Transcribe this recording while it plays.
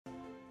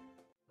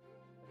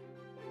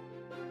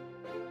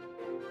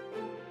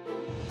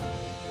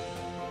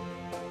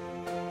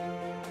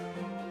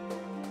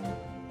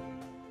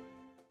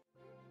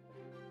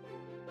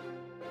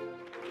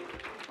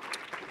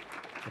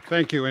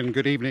Thank you and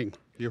good evening.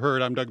 You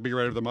heard I'm Doug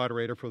Bereder, the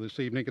moderator for this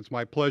evening. It's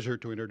my pleasure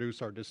to introduce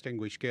our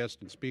distinguished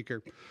guest and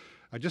speaker.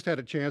 I just had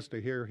a chance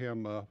to hear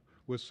him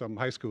with some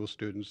high school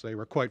students. They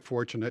were quite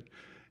fortunate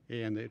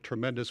and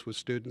tremendous with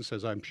students,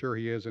 as I'm sure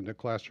he is in the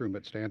classroom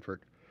at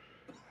Stanford.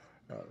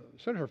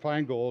 Senator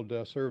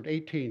Feingold served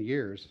 18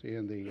 years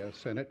in the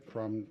Senate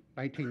from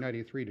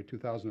 1993 to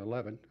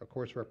 2011, of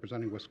course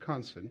representing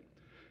Wisconsin.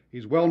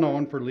 He's well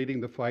known for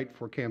leading the fight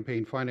for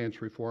campaign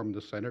finance reform in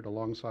the Senate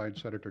alongside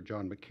Senator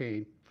John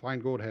McCain.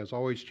 Feingold has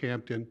always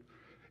championed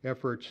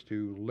efforts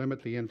to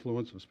limit the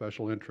influence of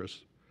special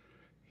interests.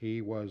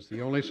 He was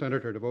the only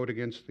senator to vote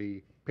against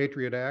the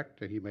Patriot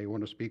Act, and he may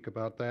want to speak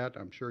about that.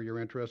 I'm sure you're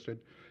interested,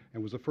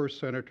 and was the first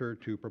senator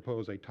to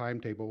propose a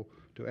timetable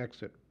to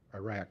exit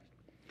Iraq.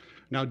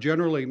 Now,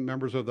 generally,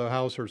 members of the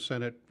House or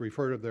Senate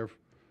refer to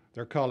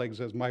their colleagues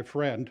as my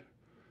friend.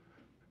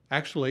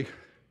 Actually,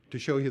 to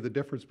show you the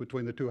difference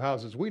between the two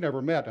houses, we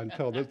never met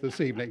until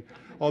this evening,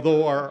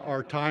 although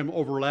our time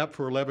overlapped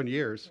for 11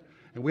 years.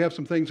 And we have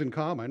some things in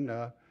common.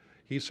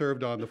 He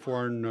served on the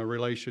Foreign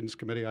Relations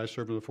Committee. I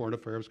served on the Foreign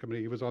Affairs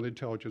Committee. He was on the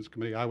Intelligence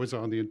Committee. I was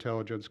on the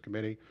Intelligence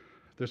Committee.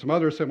 There's some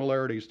other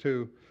similarities,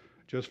 too,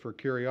 just for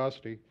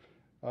curiosity.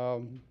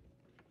 Well,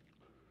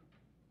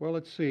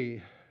 let's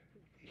see.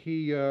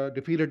 He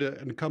defeated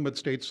an incumbent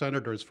state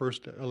senator, his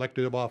first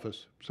elected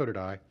office. So did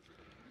I.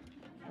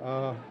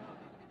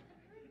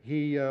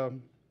 He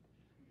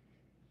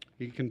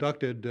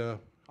conducted,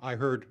 I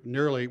heard,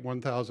 nearly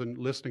 1,000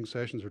 listening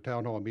sessions or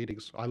town hall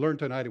meetings. I learned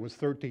tonight it was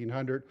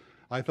 1,300.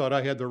 I thought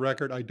I had the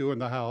record. I do in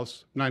the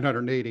House,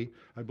 980.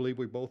 I believe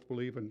we both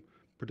believe in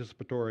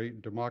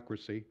participatory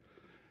democracy.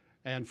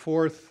 And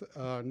fourth,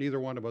 neither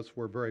one of us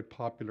were very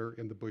popular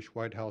in the Bush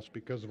White House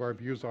because of our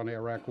views on the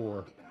Iraq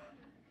War.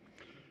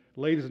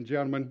 Ladies and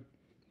gentlemen,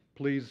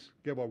 please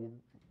give a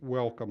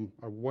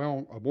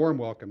warm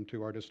welcome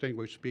to our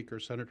distinguished speaker,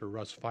 Senator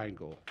Russ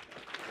Feingold.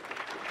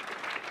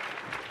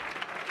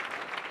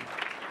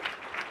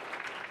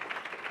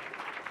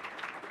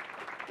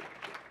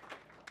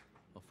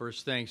 Well,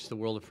 first, thanks to the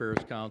World Affairs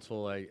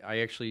Council. I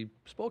actually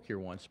spoke here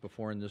once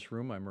before in this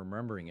room. I'm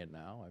remembering it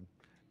now. I don't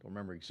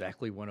remember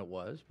exactly when it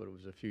was, but it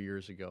was a few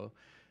years ago.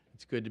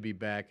 It's good to be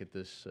back at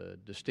this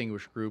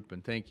distinguished group,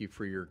 and thank you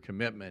for your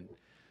commitment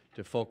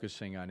to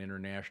focusing on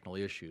international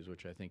issues,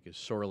 which I think is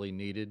sorely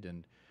needed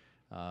and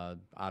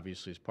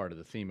obviously is part of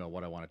the theme of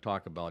what I want to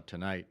talk about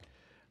tonight.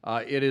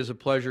 It is a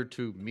pleasure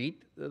to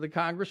meet the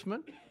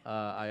congressman.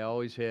 I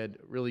always had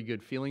really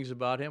good feelings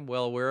about him,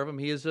 well aware of him.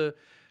 He is a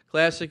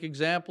classic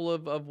example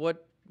of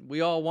what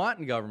we all want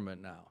in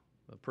government now,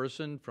 a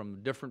person from a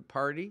different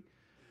party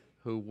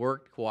who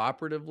worked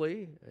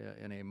cooperatively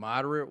in a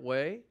moderate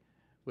way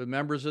with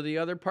members of the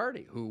other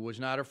party, who was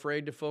not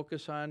afraid to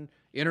focus on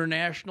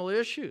international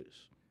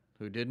issues,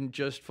 who didn't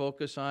just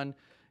focus on,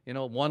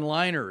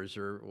 one-liners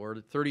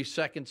or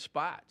 30-second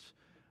spots.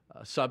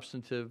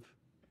 Substantive,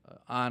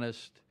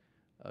 honest,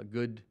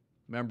 good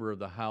member of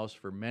the House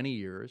for many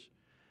years.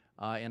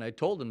 And I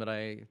told him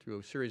that through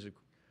a series of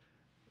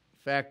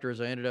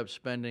factors, I ended up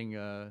spending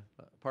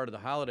part of the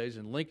holidays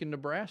in Lincoln,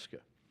 Nebraska.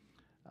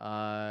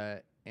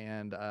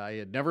 And I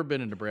had never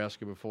been in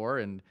Nebraska before,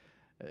 and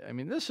I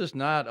mean, this is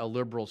not a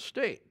liberal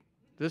state.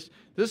 This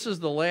is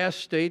the last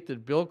state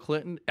that Bill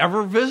Clinton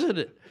ever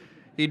visited.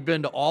 He'd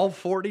been to all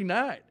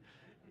 49,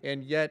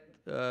 and yet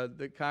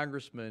the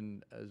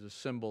congressman is a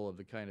symbol of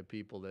the kind of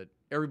people that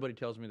everybody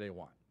tells me they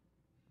want.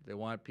 They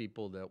want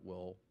people that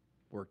will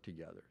work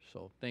together.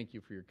 So thank you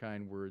for your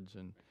kind words,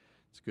 and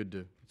it's good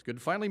to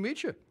finally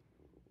meet you.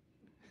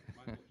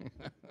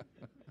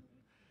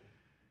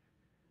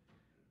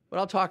 What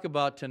I'll talk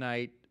about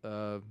tonight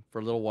for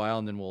a little while,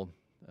 and then we'll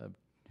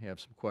have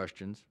some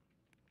questions,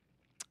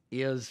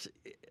 is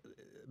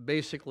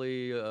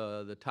basically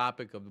the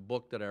topic of the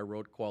book that I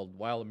wrote called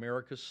While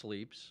America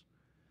Sleeps.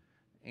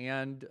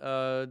 And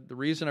the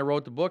reason I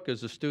wrote the book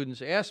is the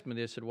students asked me,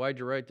 they said, why'd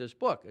you write this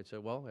book? I said,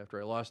 well,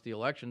 after I lost the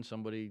election,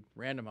 somebody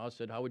random house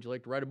said, how would you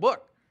like to write a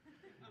book?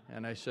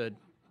 And I said,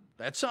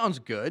 that sounds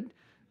good.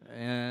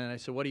 And I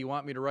said, what do you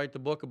want me to write the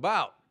book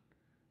about?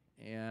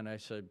 And I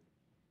said,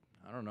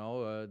 I don't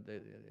know.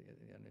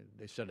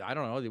 They said, I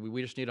don't know.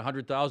 We just need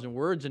 100,000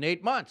 words in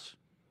 8 months.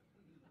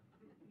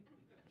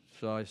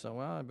 So I said,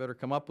 well, I better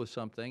come up with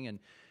something. And,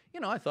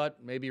 I thought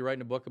maybe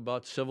writing a book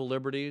about civil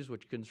liberties,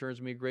 which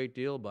concerns me a great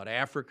deal, about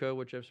Africa,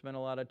 which I've spent a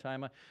lot of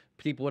time on.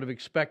 People would have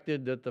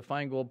expected that the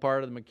Feingold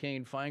part of the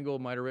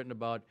McCain-Feingold might have written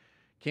about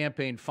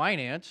campaign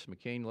finance.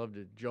 McCain loved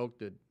to joke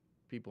that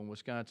people in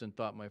Wisconsin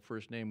thought my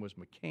first name was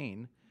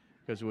McCain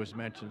because it was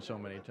mentioned so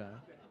many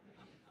times.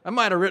 I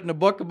might have written a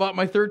book about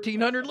my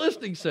 1,300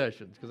 listening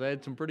sessions because I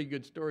had some pretty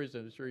good stories,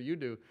 and I'm sure you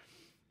do,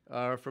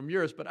 from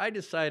yours. But I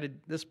decided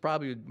this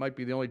probably might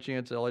be the only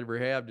chance I'll ever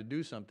have to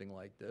do something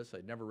like this.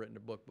 I'd never written a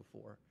book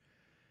before.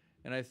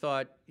 And I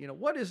thought,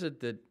 what is it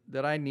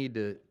that I need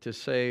to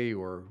say,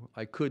 or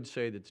I could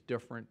say that's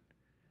different,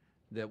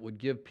 that would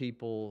give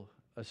people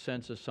a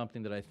sense of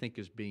something that I think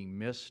is being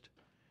missed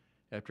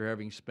after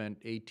having spent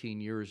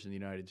 18 years in the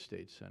United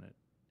States Senate.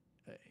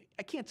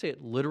 I can't say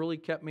it literally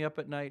kept me up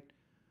at night,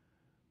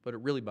 but it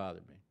really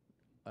bothered me.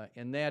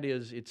 And that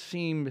is, it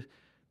seemed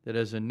that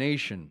as a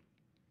nation,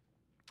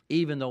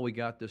 even though we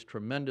got this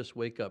tremendous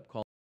wake-up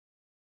call,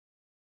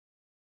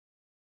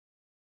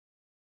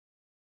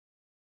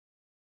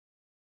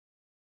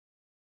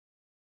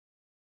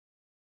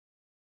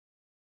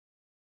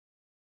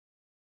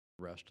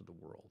 the rest of the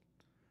world,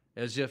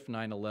 as if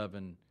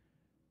 9/11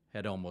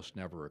 had almost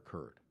never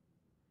occurred.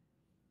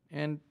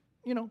 And,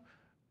 you know,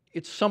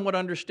 it's somewhat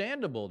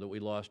understandable that we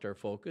lost our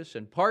focus,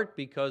 in part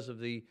because of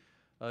the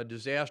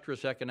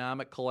disastrous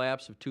economic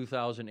collapse of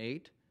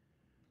 2008,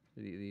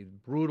 the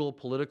brutal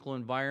political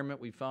environment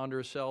we found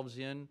ourselves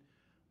in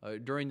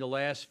during the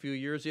last few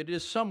years. It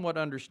is somewhat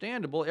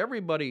understandable.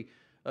 Everybody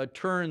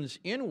turns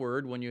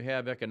inward when you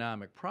have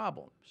economic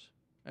problems.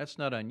 That's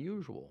not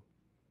unusual.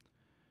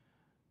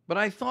 But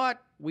I thought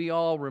we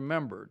all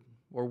remembered,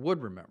 or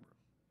would remember,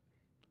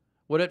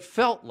 what it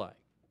felt like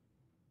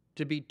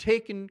to be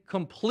taken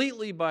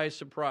completely by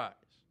surprise,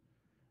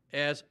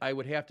 as I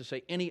would have to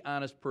say any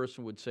honest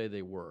person would say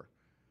they were,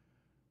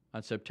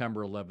 on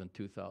September 11,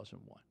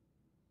 2001.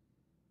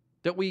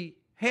 That we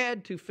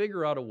had to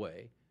figure out a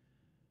way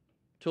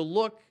to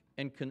look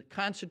and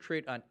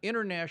concentrate on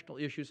international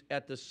issues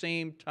at the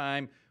same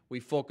time we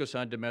focus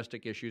on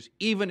domestic issues,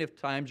 even if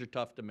times are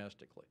tough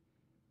domestically.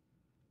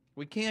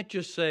 We can't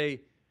just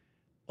say,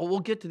 oh, we'll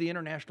get to the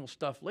international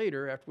stuff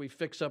later after we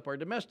fix up our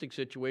domestic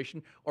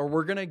situation, or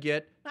we're going to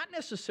get not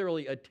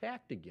necessarily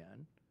attacked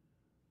again,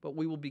 but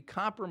we will be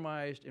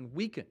compromised and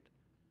weakened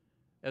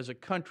as a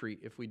country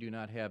if we do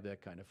not have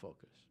that kind of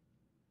focus.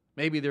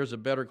 Maybe there's a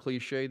better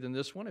cliche than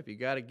this one, if you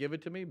got to give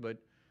it to me, but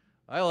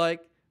I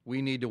like,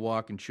 we need to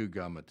walk and chew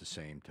gum at the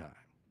same time.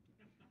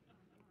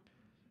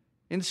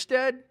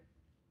 Instead,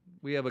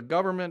 we have a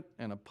government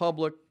and a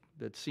public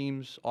that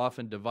seems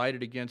often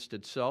divided against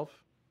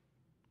itself,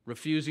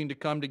 refusing to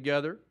come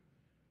together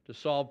to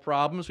solve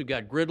problems. We've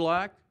got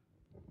gridlock,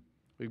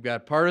 we've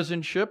got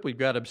partisanship, we've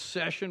got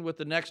obsession with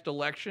the next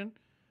election.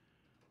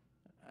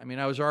 I mean,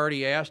 I was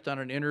already asked on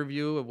an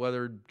interview of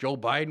whether Joe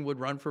Biden would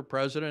run for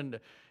president,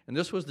 and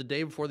this was the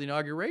day before the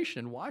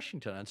inauguration in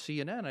Washington on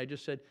CNN. I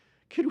just said,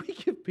 could we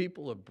give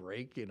people a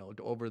break, you know,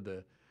 over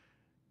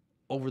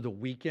the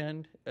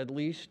weekend at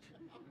least,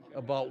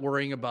 about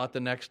worrying about the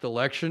next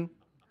election?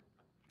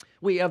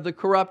 We have the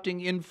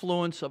corrupting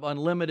influence of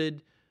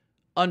unlimited,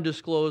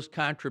 undisclosed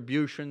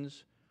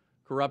contributions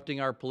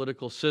corrupting our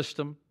political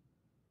system.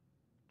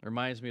 It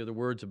reminds me of the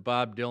words of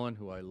Bob Dylan,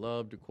 who I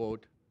love to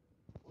quote,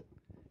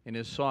 in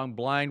his song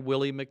Blind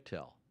Willie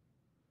McTell,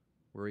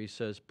 where he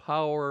says,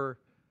 power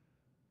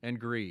and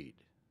greed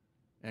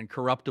and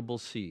corruptible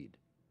seed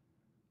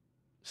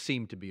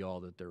seem to be all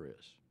that there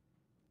is.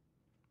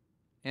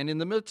 And in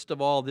the midst of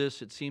all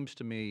this, it seems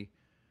to me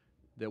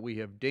that we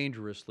have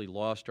dangerously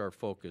lost our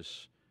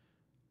focus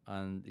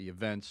on the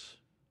events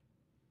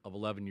of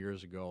 11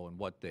 years ago and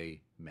what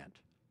they meant.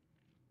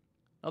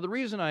 Now, the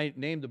reason I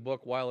named the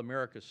book While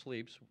America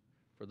Sleeps,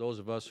 for those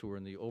of us who are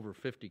in the over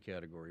 50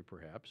 category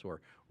perhaps,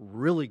 or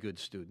really good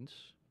students,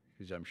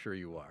 as I'm sure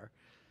you are,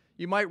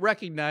 you might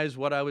recognize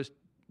what I was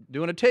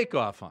doing a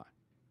takeoff on.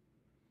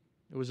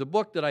 It was a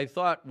book that I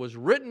thought was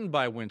written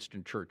by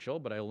Winston Churchill,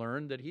 but I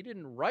learned that he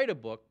didn't write a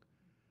book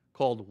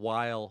called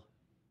While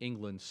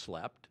England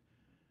Slept.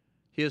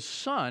 His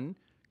son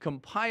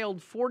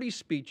compiled 40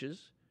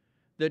 speeches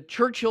that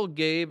Churchill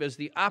gave as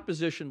the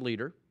opposition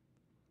leader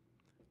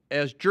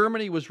as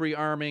Germany was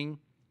rearming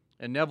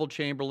and Neville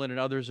Chamberlain and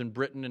others in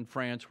Britain and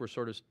France were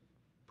sort of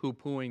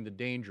poo-pooing the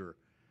danger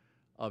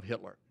of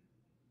Hitler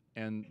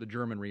and the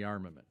German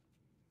rearmament.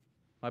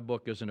 My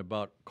book isn't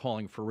about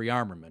calling for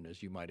rearmament,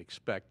 as you might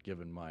expect,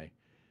 given my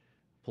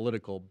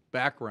political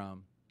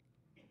background.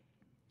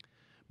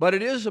 But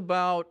it is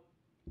about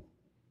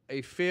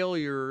a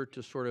failure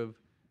to sort of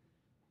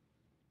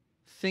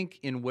think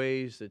in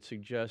ways that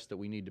suggest that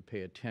we need to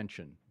pay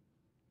attention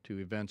to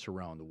events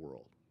around the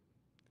world.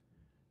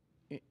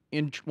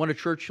 In one of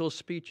Churchill's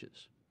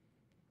speeches,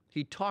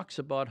 he talks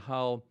about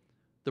how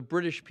the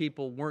British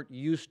people weren't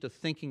used to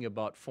thinking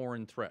about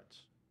foreign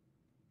threats.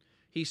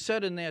 He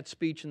said in that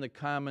speech in the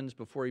Commons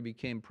before he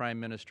became Prime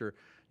Minister,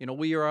 you know,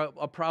 we are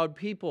a proud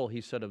people,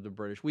 he said of the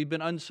British. We've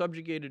been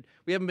unsubjugated.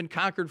 We haven't been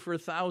conquered for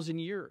 1,000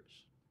 years.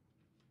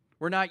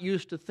 We're not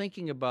used to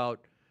thinking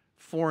about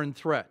foreign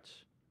threats.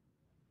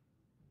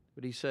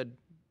 But he said,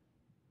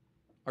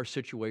 our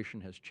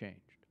situation has changed.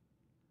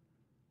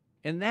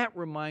 And that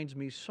reminds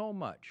me so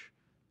much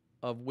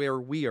of where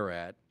we are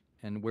at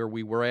and where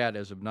we were at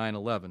as of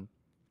 9/11,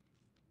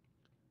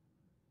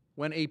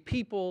 when a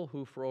people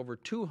who for over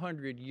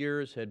 200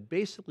 years had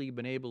basically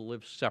been able to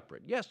live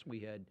separate. Yes,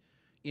 we had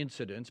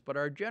incidents, but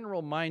our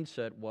general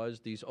mindset was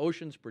these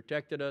oceans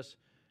protected us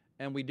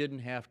and we didn't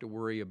have to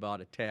worry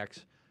about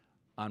attacks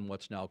on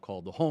what's now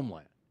called the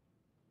homeland.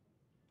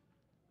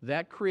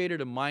 That created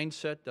a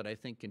mindset that I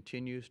think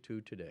continues to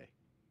today.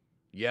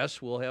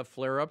 Yes, we'll have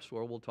flare-ups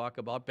where we'll talk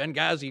about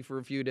Benghazi for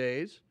a few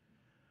days,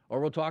 or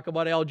we'll talk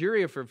about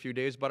Algeria for a few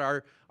days, but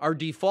our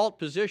default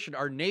position,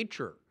 our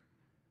nature,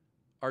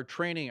 our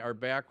training, our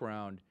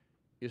background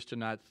is to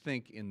not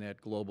think in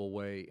that global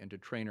way and to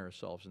train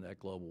ourselves in that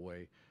global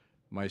way,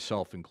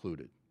 myself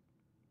included.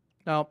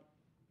 Now,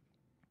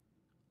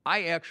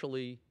 I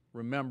actually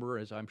remember,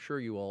 as I'm sure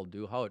you all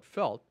do, how it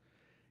felt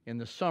in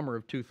the summer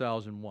of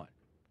 2001.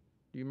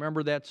 Do you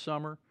remember that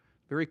summer?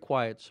 Very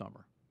quiet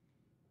summer.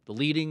 The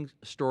leading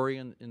story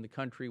in the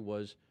country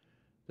was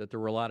that there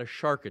were a lot of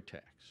shark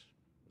attacks.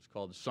 It was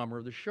called the Summer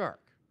of the Shark.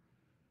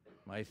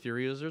 My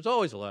theory is there's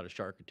always a lot of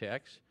shark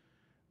attacks,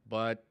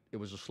 but it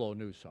was a slow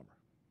news summer.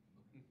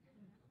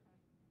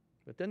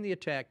 But then the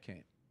attack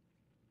came.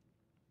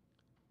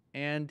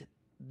 And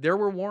there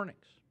were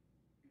warnings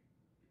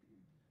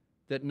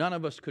that none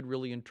of us could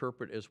really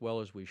interpret as well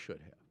as we should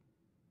have.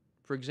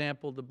 For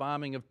example, the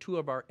bombing of 2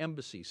 of our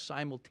embassies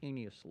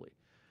simultaneously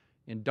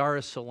in Dar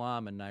es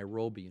Salaam and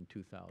Nairobi in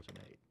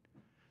 2008.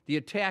 The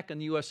attack on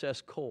the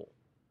USS Cole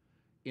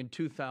in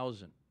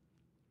 2000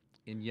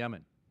 in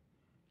Yemen.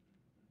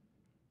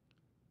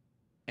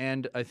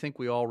 And I think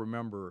we all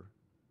remember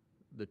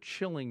the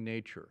chilling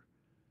nature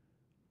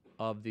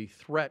of the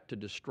threat to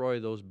destroy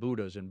those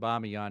Buddhas in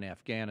Bamiyan,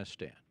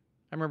 Afghanistan.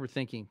 I remember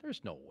thinking,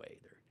 there's no way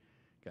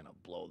they're going to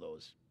blow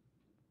those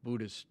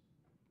Buddhist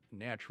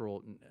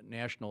national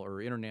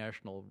or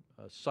international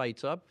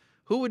sites up.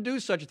 Who would do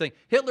such a thing?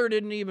 Hitler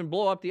didn't even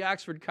blow up the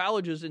Oxford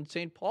colleges in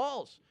St.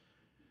 Paul's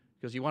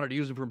because he wanted to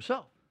use them for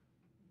himself.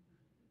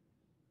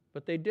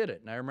 But they did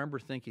it, and I remember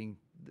thinking,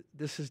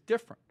 this is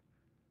different.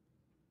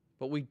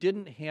 But we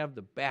didn't have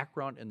the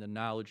background and the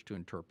knowledge to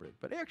interpret it.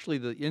 But actually,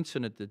 the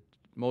incident that's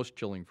most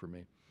chilling for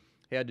me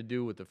had to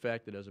do with the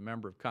fact that as a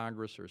member of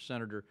Congress or a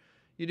senator,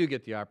 you do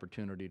get the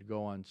opportunity to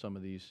go on some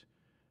of these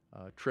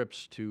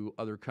trips to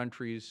other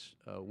countries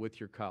with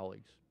your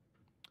colleagues.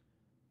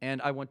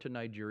 And I went to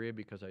Nigeria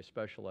because I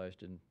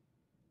specialized in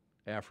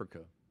Africa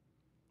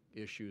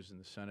issues in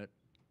the Senate.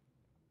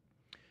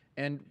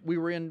 And we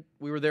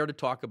were there to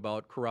talk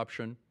about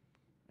corruption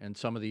and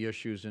some of the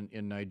issues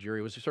in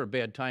Nigeria. It was sort of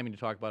bad timing to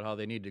talk about how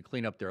they needed to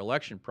clean up their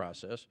election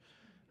process.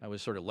 I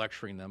was sort of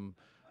lecturing them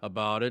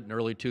about it in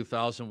early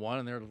 2001,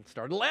 and they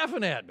started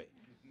laughing at me.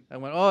 I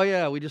went, oh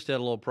yeah, we just had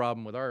a little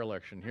problem with our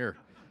election here.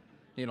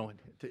 You know,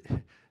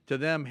 to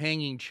them,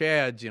 hanging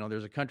Chads, you know,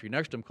 there's a country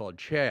next to them called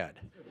Chad.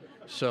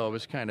 So it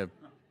was kind of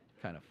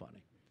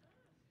funny.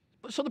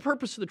 So the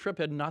purpose of the trip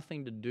had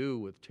nothing to do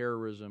with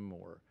terrorism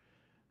or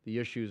the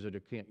issues that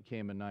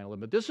came in 9/11.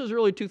 But this is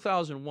early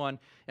 2001,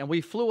 and we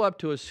flew up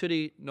to a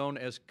city known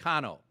as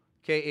Kano,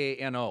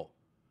 K-A-N-O.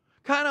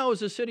 Kano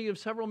is a city of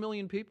several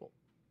million people.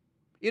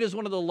 It is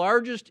one of the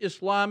largest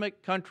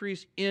Islamic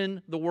countries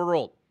in the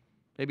world,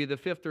 maybe the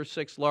 5th or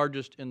 6th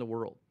largest in the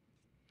world.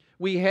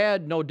 We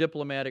had no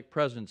diplomatic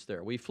presence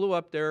there. We flew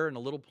up there in a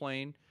little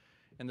plane,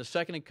 and the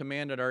second in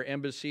command at our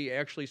embassy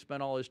actually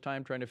spent all his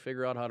time trying to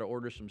figure out how to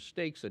order some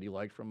steaks that he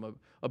liked from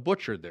a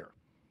butcher there.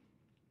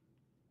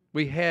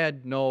 We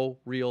had no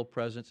real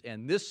presence,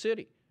 and this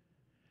city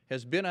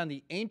has been on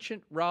the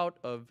ancient route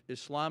of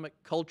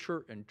Islamic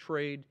culture and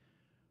trade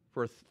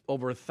for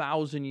over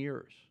 1,000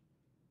 years,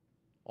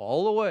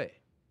 all the way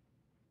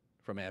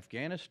from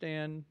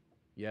Afghanistan,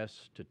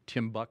 yes, to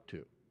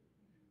Timbuktu.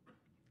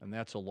 And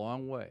that's a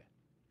long way.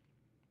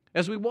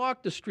 As we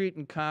walked the street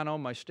in Kano,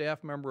 my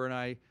staff member and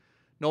I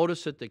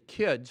noticed that the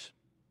kids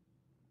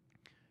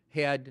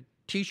had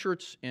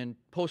T-shirts and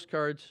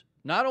postcards,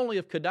 not only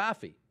of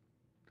Gaddafi,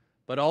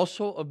 but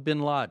also of bin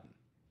Laden.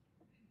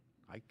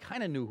 I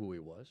kind of knew who he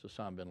was,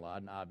 Osama bin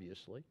Laden,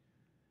 obviously.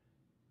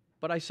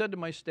 But I said to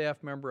my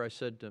staff member, I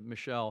said to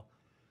Michelle,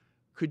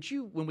 could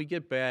you, when we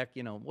get back,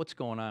 you know, what's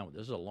going on with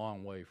this? This is a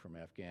long way from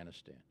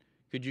Afghanistan.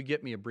 Could you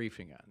get me a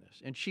briefing on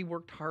this? And she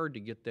worked hard to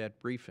get that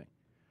briefing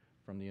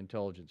from the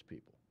intelligence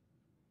people.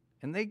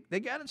 And they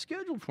got it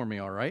scheduled for me,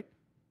 all right?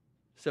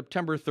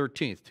 September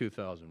 13th,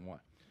 2001.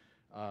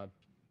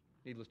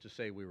 Needless to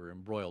say, we were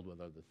embroiled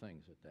with other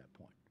things at that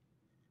point.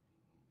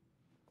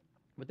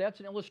 But that's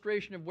an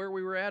illustration of where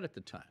we were at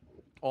the time,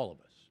 all of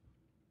us.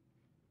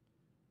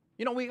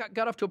 You know, we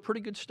got off to a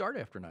pretty good start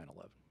after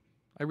 9/11.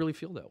 I really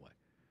feel that way.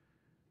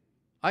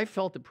 I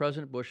felt that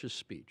President Bush's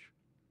speech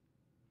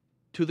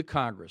to the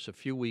Congress a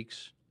few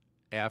weeks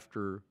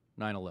after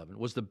 9/11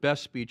 was the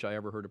best speech I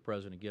ever heard a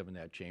president give in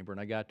that chamber,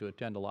 and I got to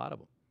attend a lot of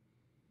them.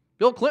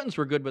 Bill Clinton's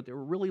were good, but they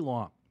were really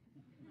long.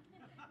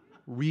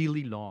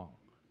 Really long.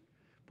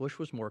 Bush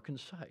was more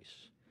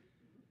concise.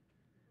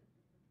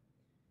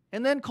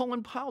 And then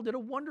Colin Powell did a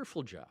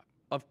wonderful job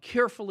of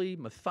carefully,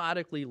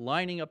 methodically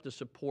lining up the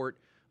support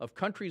of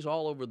countries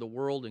all over the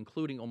world,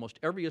 including almost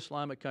every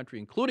Islamic country,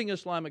 including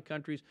Islamic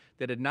countries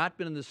that had not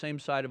been on the same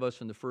side of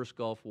us in the first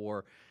Gulf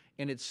War.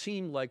 And it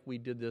seemed like we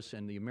did this,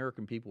 and the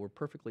American people were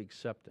perfectly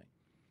accepting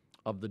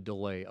of the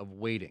delay, of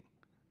waiting,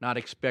 not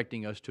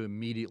expecting us to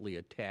immediately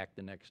attack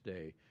the next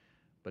day,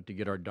 but to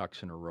get our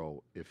ducks in a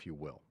row, if you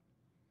will.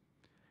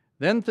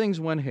 Then things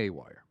went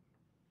haywire.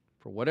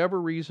 For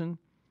whatever reason,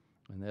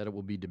 and that it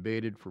will be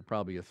debated for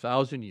probably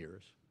 1,000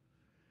 years,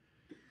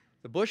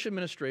 the Bush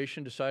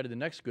administration decided the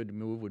next good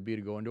move would be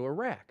to go into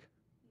Iraq.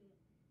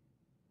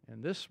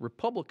 And this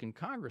Republican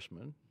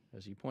congressman,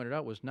 as he pointed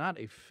out, was not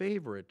a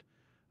favorite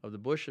of the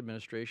Bush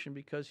administration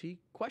because he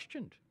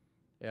questioned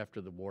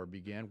after the war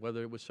began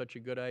whether it was such a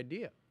good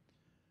idea.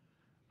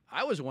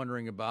 I was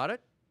wondering about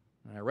it,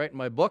 and I write in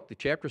my book, the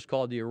chapter's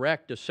called The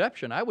Iraq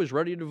Deception. I was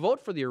ready to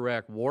vote for the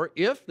Iraq War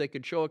if they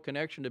could show a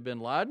connection to bin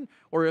Laden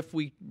or if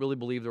we really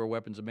believed there were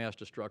weapons of mass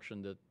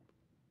destruction that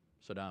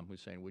Saddam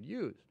Hussein would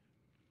use.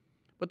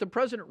 But the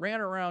president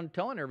ran around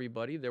telling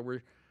everybody there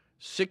were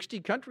 60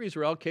 countries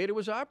where al-Qaeda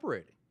was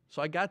operating.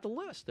 So I got the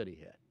list that he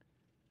had.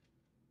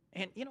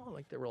 And, you know,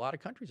 like there were a lot of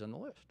countries on the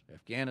list.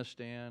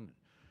 Afghanistan,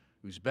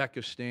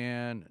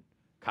 Uzbekistan, and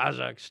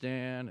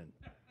Kazakhstan, and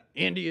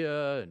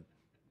India, and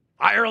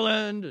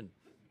Ireland, and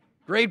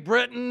Great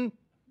Britain.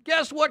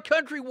 Guess what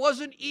country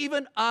wasn't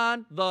even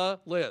on the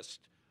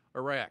list?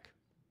 Iraq.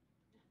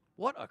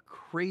 What a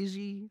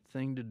crazy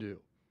thing to do.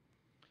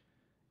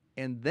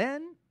 And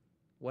then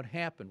what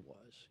happened was,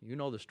 you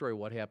know the story of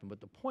what happened,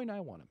 but the point I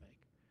want to make,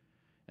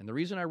 and the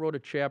reason I wrote a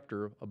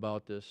chapter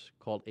about this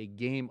called A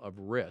Game of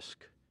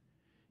Risk,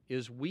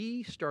 is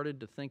we started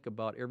to think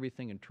about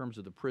everything in terms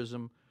of the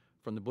prism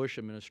from the Bush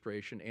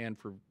administration and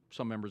for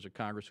some members of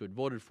Congress who had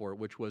voted for it,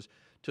 which was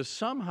to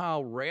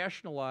somehow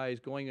rationalize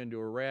going into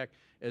Iraq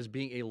as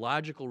being a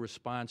logical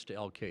response to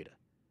al-Qaeda.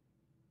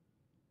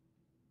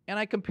 And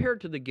I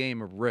compared to the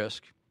game of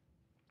Risk,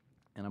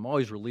 and I'm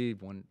always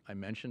relieved when I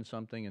mention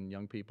something and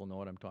young people know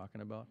what I'm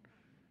talking about.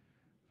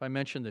 If I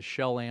mention the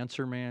Shell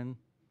Answer Man,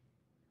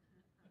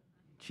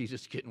 geez,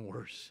 it's getting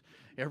worse.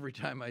 Every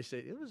time I say,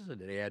 it was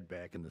an ad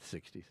back in the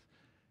 60s.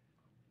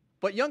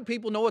 But young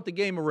people know what the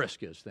game of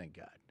Risk is, thank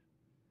God.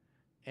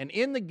 And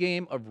in the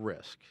game of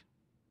Risk,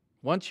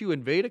 once you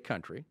invade a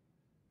country,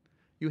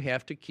 you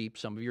have to keep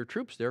some of your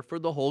troops there for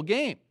the whole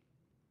game.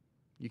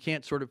 You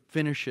can't sort of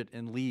finish it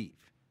and leave.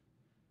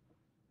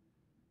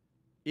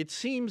 It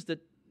seems that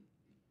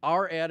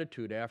our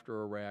attitude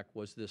after Iraq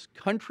was this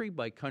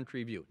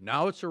country-by-country view.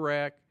 Now it's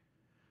Iraq.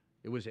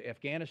 It was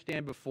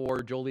Afghanistan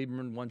before. Joe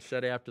Lieberman once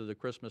said after the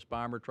Christmas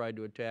bomber tried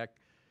to attack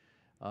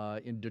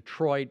in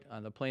Detroit,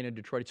 on the plane in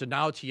Detroit, he said,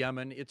 now it's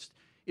Yemen.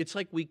 It's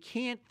like we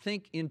can't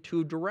think in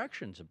two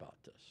directions about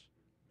this.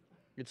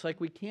 It's like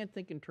we can't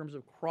think in terms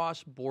of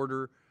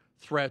cross-border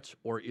threats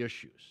or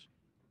issues.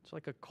 It's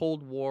like a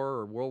Cold War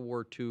or World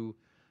War II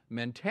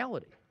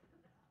mentality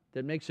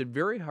that makes it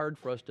very hard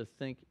for us to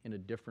think in a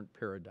different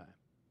paradigm.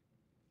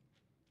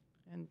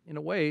 And in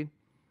a way,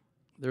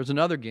 there's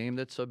another game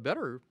that's a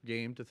better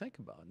game to think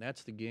about, and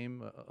that's the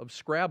game of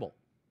Scrabble.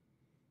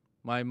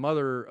 My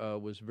mother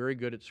was very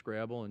good at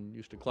Scrabble and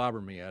used to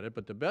clobber me at it,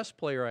 but the best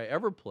player I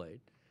ever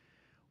played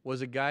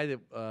was a guy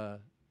that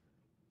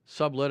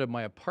subletted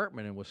my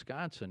apartment in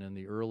Wisconsin in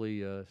the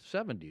early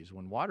 70s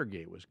when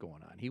Watergate was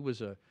going on. He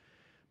was a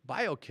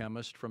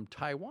biochemist from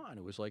Taiwan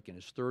who was like in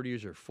his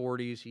 30s or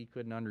 40s. He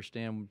couldn't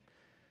understand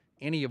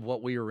any of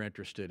what we were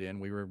interested in.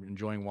 We were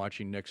enjoying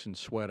watching Nixon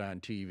sweat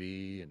on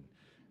TV and,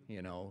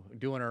 you know,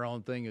 doing our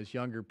own thing as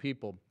younger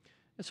people.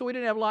 And so we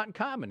didn't have a lot in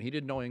common. He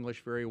didn't know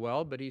English very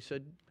well, but he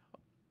said,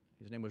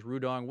 his name was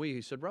Rudong Wee.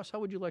 He said, Russ, how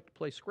would you like to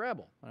play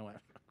Scrabble? I went,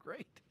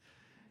 great.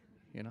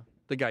 You know,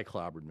 the guy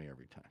clobbered me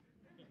every time.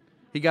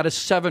 He got a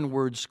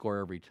 7-word score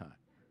every time,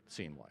 it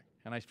seemed like.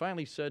 And I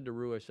finally said to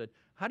Rue, I said,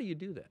 how do you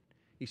do that?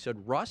 He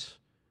said, Russ,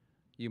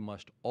 you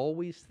must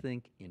always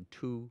think in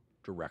two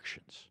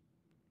directions.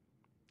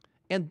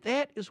 And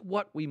that is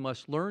what we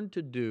must learn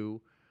to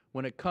do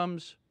when it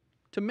comes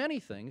to many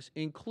things,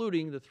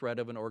 including the threat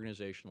of an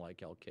organization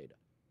like al-Qaeda.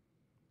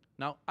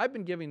 Now, I've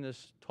been giving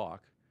this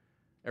talk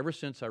ever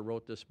since I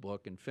wrote this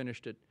book and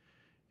finished it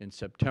in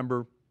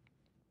September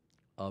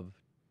of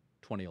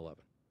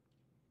 2011.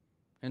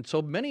 And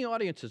so many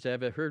audiences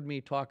have heard me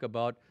talk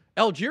about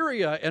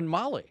Algeria and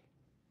Mali.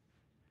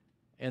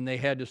 And they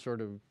had to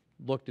sort of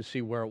look to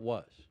see where it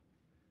was,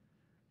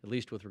 at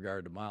least with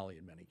regard to Mali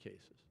in many cases.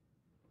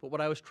 But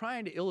what I was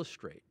trying to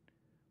illustrate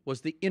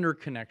was the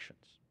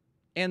interconnections.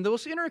 And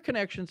those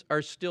interconnections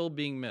are still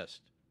being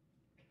missed.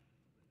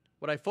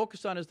 What I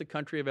focused on is the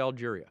country of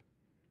Algeria.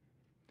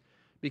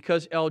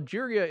 Because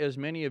Algeria, as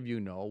many of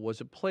you know,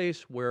 was a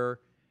place where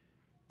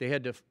they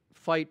had to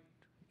fight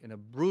in a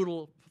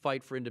brutal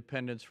fight for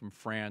independence from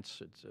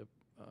France. It's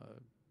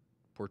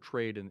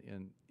portrayed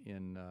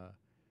in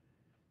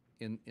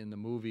the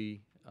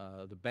movie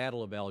The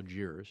Battle of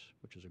Algiers,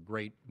 which is a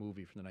great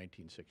movie from the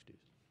 1960s.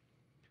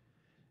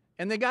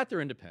 And they got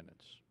their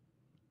independence.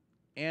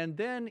 And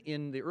then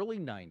in the early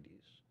 90s,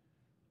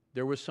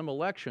 there was some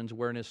elections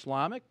where an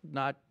Islamic,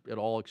 not at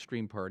all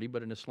extreme party,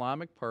 but an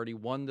Islamic party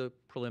won the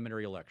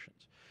preliminary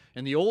elections.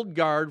 And the old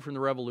guard from the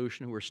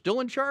revolution, who were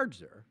still in charge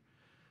there,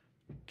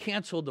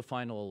 canceled the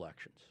final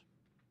elections.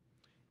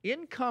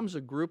 In comes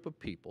a group of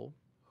people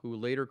who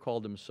later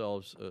called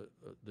themselves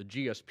the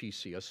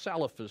GSPC, a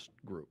Salafist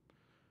group,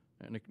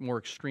 and a more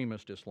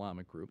extremist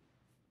Islamic group.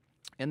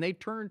 And they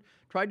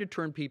tried to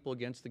turn people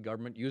against the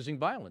government using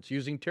violence,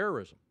 using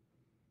terrorism.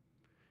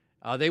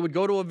 They would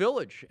go to a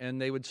village and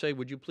they would say,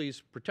 would you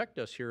please protect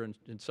us here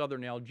in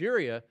southern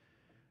Algeria?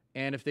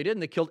 And if they didn't,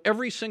 they killed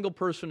every single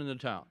person in the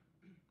town.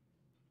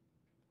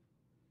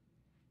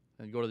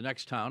 And go to the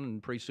next town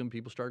and pretty soon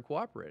people started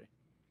cooperating.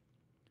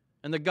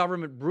 and the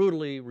government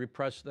brutally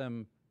repressed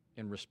them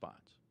in response.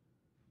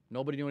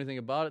 Nobody knew anything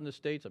about it in the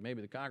States, or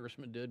maybe the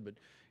congressman did, but,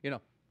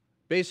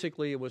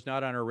 basically it was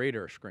not on our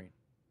radar screen.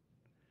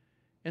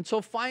 And so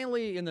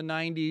finally in the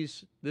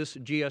 90s, this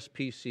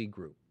GSPC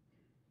group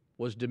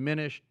was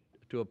diminished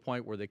to a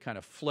point where they kind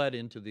of fled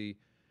into the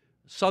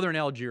southern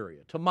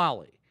Algeria, to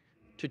Mali,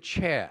 to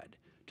Chad,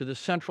 to the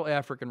Central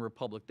African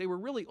Republic. They were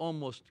really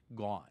almost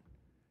gone,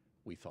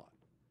 we thought.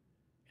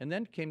 And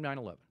then came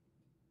 9/11.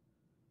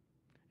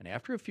 And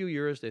after a few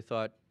years, they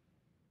thought,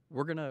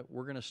 we're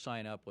gonna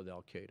sign up with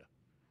Al-Qaeda.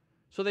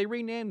 So they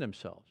renamed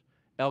themselves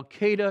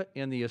Al-Qaeda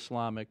in the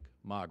Islamic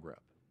Maghreb,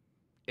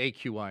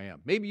 AQIM.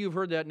 Maybe you've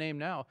heard that name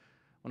now.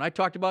 When I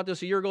talked about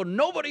this a year ago,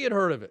 nobody had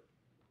heard of it.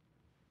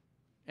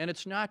 And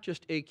it's not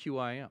just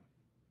AQIM.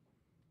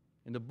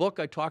 In the book,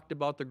 I talked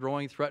about the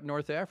growing threat in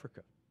North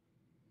Africa.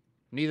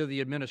 Neither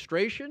the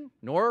administration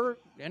nor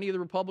any of the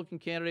Republican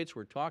candidates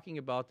were talking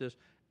about this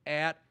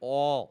at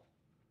all.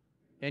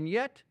 And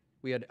yet,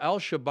 we had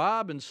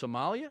al-Shabaab in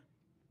Somalia,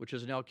 which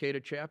is an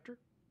Al-Qaeda chapter.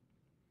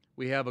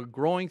 We have a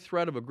growing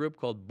threat of a group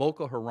called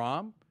Boko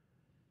Haram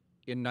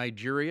in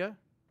Nigeria,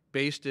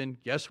 based in,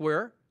 guess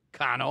where?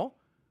 Kano,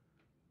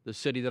 the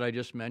city that I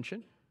just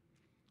mentioned.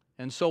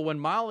 And so when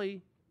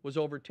Mali was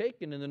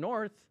overtaken in the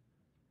north,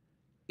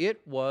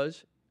 it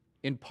was,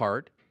 in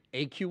part,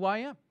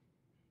 AQIM.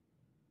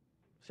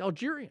 It's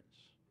Algerians.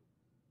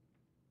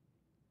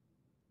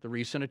 The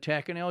recent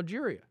attack in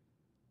Algeria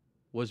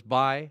was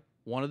by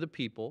one of the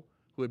people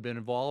who had been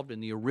involved in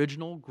the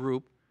original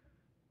group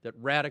that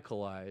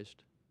radicalized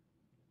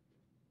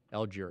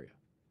Algeria.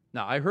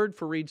 Now, I heard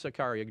Fareed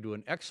Zakaria do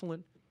an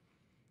excellent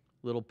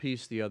little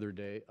piece the other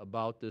day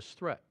about this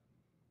threat,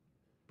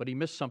 but he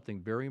missed something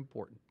very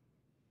important.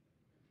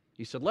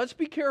 He said, let's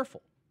be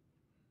careful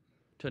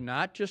to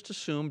not just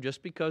assume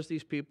just because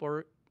these people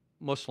are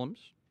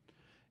Muslims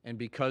and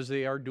because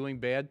they are doing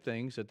bad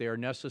things that they are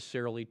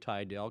necessarily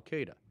tied to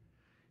Al-Qaeda.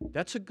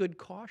 That's a good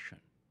caution.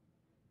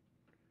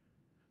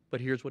 But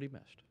here's what he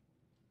missed.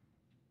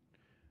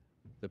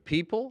 The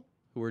people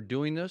who are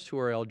doing this, who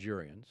are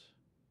Algerians,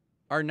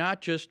 are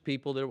not just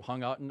people that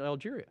hung out in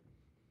Algeria.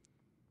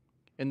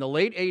 In the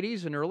late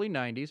 80s and early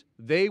 90s,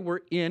 they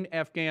were in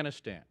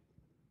Afghanistan.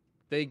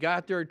 They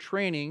got their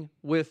training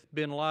with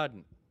bin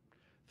Laden.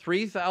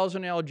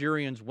 3,000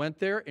 Algerians went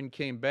there and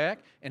came back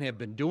and have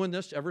been doing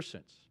this ever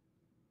since.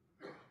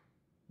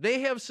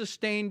 They have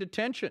sustained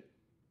attention.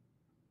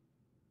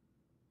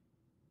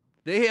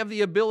 They have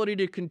the ability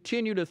to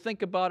continue to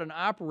think about and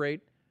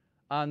operate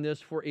on this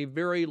for a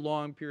very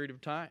long period of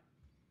time.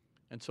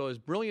 And so as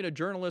brilliant a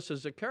journalist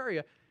as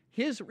Zakaria,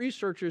 his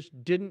researchers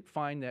didn't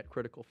find that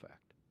critical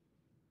fact.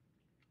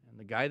 And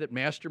the guy that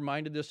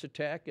masterminded this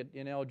attack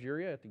in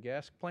Algeria at the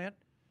gas plant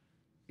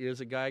is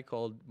a guy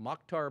called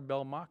Mokhtar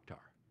Belmokhtar.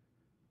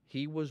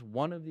 He was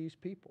one of these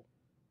people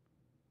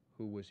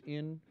who was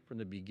in from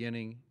the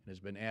beginning and has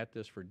been at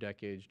this for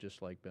decades,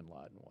 just like bin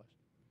Laden was.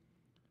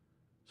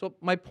 So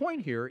my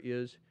point here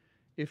is,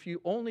 if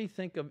you only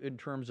think of in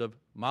terms of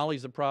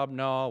Mali's the problem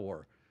now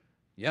or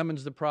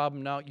Yemen's the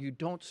problem now, you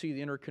don't see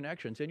the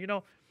interconnections. And you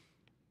know,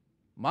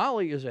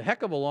 Mali is a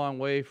heck of a long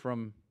way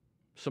from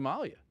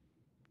Somalia,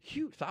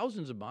 huge,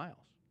 thousands of miles.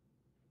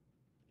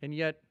 And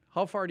yet,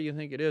 how far do you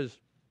think it is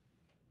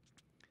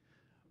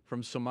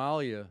from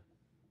Somalia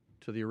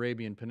to the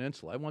Arabian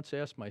Peninsula? I once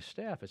asked my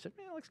staff, I said,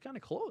 man, it looks kind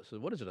of close. I said,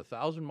 what is it,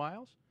 1,000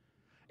 miles?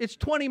 It's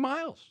 20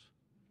 miles.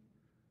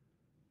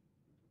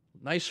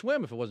 Nice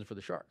swim if it wasn't for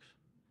the sharks.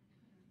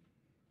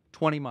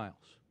 20 miles.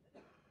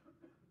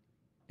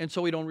 And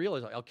so we don't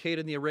realize Al-Qaeda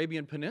in the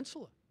Arabian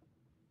Peninsula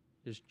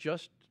is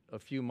just a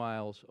few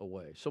miles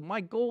away. So my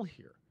goal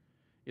here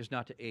is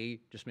not to,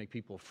 just make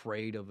people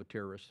afraid of a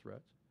terrorist threat.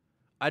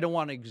 I don't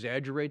want to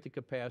exaggerate the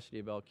capacity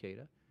of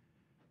Al-Qaeda.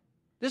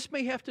 This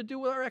may have to do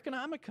with our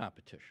economic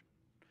competition.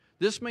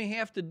 This may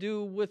have to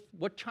do with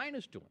what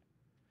China's doing.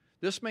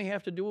 This may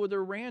have to do with what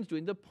Iran's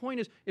doing. The point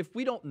is, if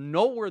we don't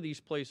know where these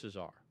places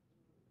are,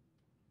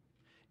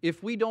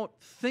 if we don't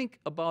think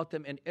about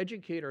them and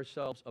educate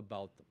ourselves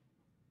about them,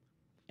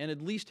 and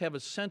at least have a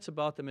sense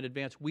about them in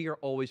advance, we are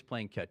always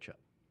playing catch-up.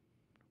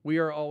 We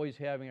are always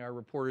having our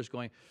reporters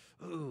going,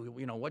 ooh,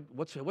 you know,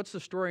 what's the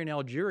story in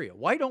Algeria?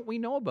 Why don't we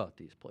know about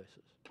these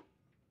places?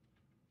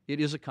 It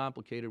is a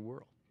complicated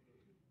world.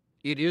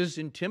 It is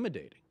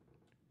intimidating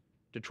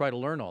to try to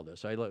learn all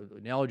this. The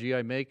analogy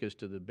I make is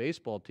to the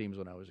baseball teams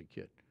when I was a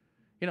kid.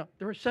 You know,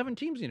 there were 7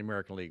 teams in the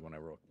American League when I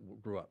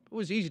grew up. It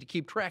was easy to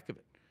keep track of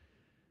it.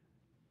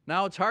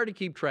 Now it's hard to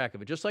keep track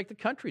of it, just like the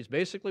countries.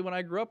 Basically, when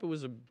I grew up, it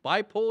was a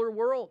bipolar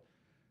world.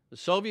 The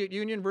Soviet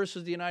Union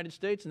versus the United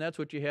States, and that's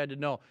what you had to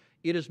know.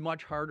 It is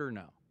much harder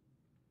now.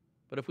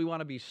 But if we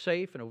want to be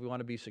safe, and if we want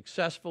to be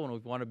successful, and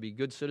if we want to be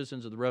good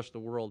citizens of the rest of the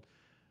world,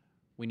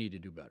 we need to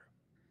do better.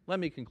 Let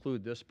me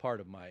conclude this part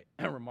of my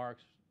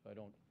remarks. I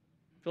don't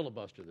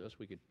filibuster this.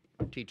 We could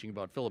be teaching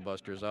about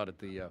filibusters out at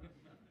the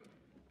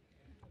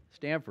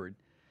Stanford.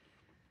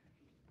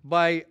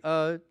 By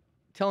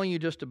telling you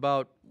just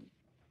about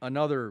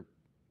another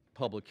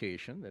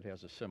publication that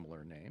has a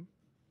similar name.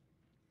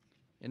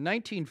 In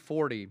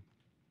 1940,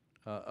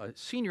 a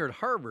senior at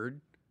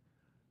Harvard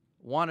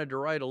wanted to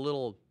write a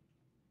little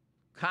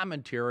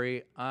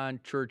commentary on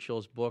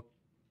Churchill's book,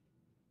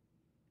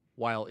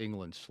 While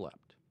England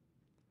Slept.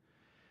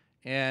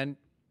 And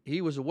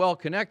he was a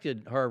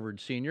well-connected Harvard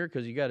senior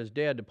because he got his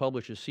dad to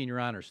publish his senior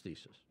honors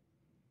thesis.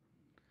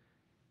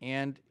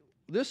 And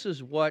this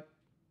is what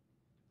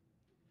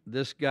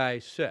this guy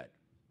said.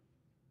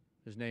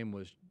 His name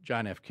was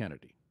John F.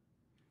 Kennedy.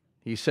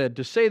 He said,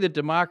 "To say that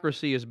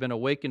democracy has been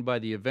awakened by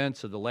the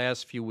events of the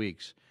last few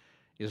weeks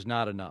is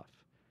not enough.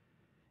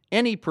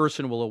 Any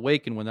person will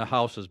awaken when the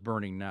house is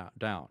burning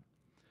down.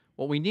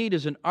 What we need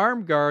is an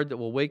armed guard that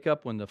will wake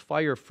up when the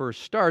fire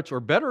first starts, or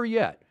better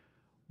yet,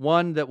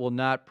 one that will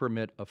not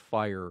permit a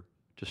fire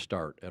to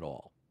start at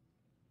all."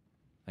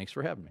 Thanks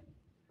for having me.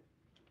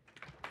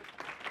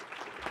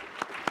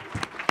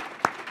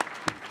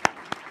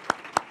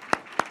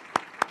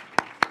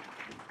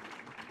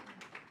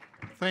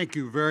 Thank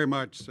you very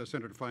much,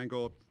 Senator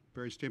Feingold.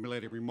 Very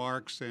stimulating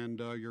remarks, and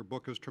your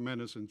book is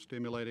tremendous in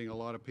stimulating a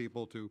lot of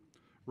people to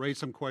raise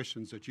some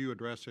questions that you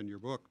address in your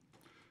book.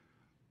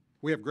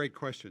 We have great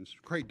questions,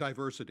 great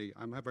diversity.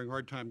 I'm having a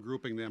hard time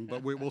grouping them,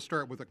 but we'll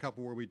start with a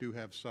couple where we do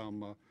have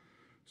some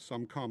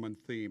common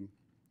theme.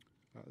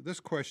 This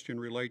question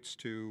relates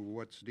to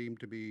what's deemed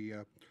to be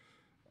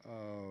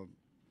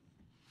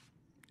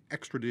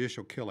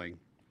extrajudicial killing.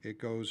 It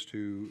goes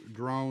to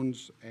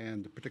drones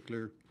and the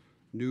particular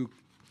new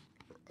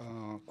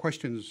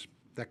questions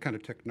that kind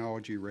of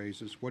technology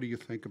raises. What do you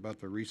think about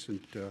the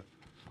recent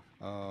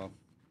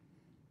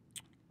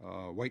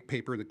white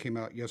paper that came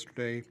out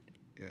yesterday?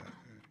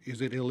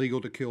 Is it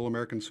illegal to kill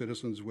American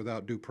citizens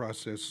without due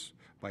process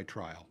by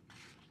trial?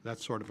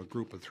 That's sort of a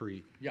group of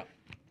three. Yeah.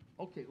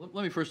 Okay,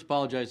 let me first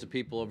apologize to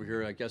people over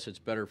here. I guess it's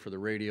better for the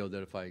radio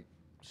that if I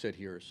sit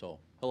here. So,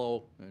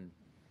 hello, and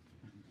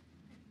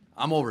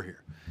I'm over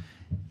here.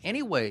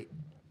 Anyway,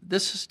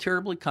 this is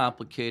terribly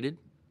complicated.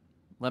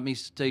 Let me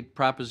state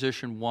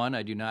Proposition 1.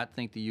 I do not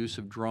think the use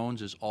of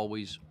drones is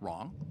always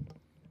wrong.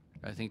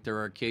 I think there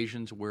are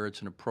occasions where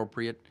it's an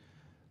appropriate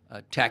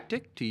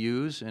tactic to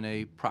use in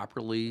a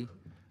properly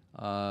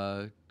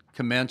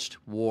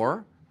commenced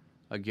war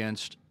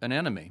against an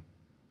enemy.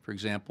 For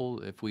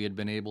example, if we had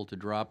been able to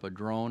drop a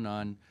drone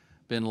on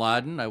bin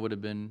Laden, I would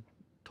have been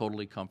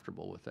totally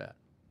comfortable with that.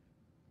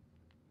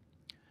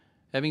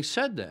 Having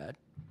said that,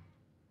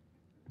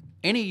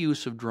 any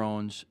use of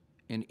drones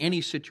in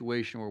any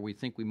situation where we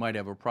think we might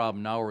have a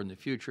problem now or in the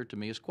future, to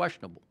me, is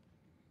questionable.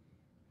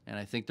 And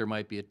I think there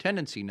might be a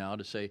tendency now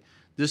to say,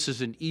 this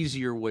is an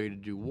easier way to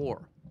do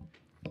war.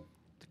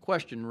 The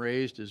question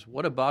raised is,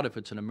 what about if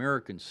it's an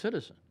American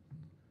citizen?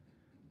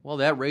 Well,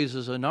 that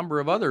raises a number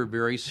of other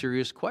very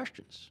serious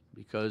questions,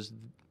 because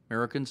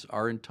Americans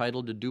are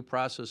entitled to due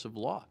process of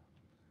law.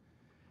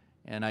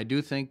 And I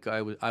do think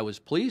I was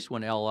pleased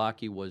when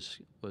al-Awlaki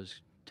was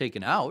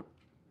taken out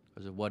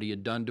because of what he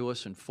had done to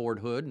us in Fort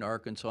Hood and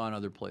Arkansas and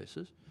other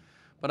places.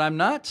 But I'm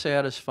not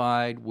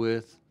satisfied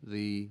with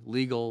the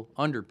legal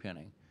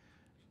underpinning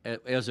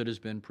as it has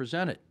been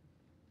presented.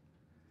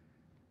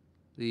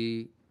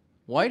 The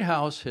White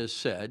House has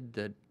said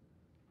that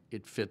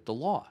it fit the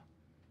law.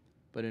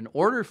 But in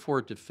order for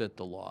it to fit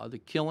the law, the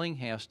killing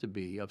has to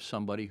be of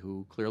somebody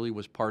who clearly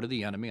was part of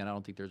the enemy, and I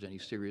don't think there's any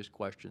serious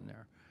question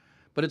there.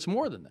 But it's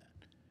more than that.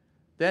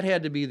 That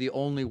had to be the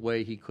only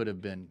way he could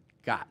have been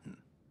gotten.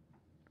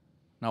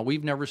 Now,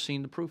 we've never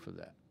seen the proof of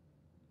that.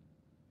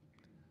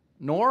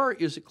 Nor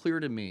is it clear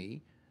to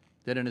me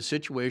that in a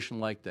situation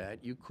like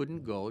that, you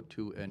couldn't go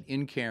to an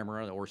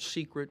in-camera or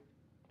secret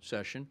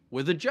session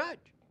with a judge.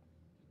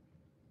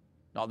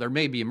 Now, there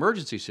may be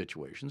emergency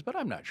situations, but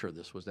I'm not sure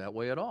this was that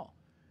way at all.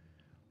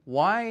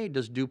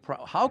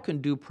 How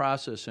can due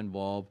process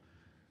involve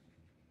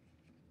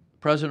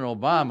President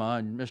Obama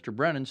and Mr.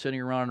 Brennan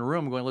sitting around in a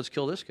room going, let's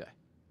kill this guy?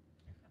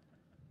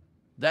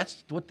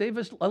 That's what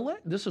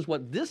this is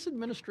what this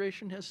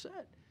administration has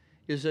said,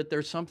 is that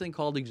there's something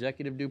called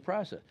executive due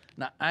process.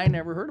 Now, I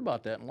never heard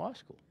about that in law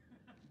school.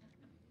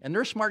 And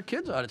they're smart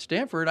kids out at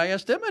Stanford. I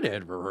asked them if they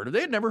had ever heard of it.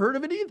 They had never heard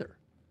of it either.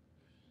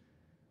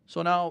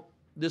 So now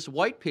this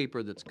white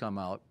paper that's come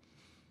out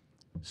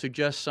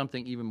suggests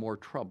something even more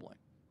troubling.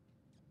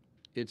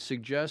 It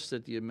suggests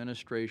that the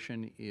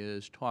administration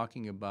is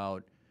talking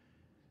about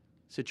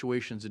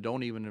situations that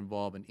don't even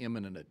involve an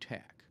imminent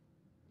attack,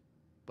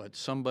 but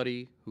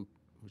somebody who's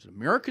an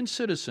American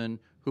citizen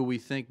who we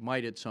think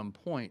might at some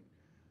point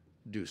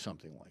do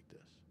something like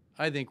this.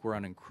 I think we're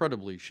on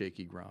incredibly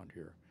shaky ground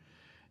here.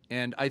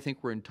 And I think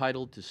we're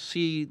entitled to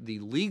see the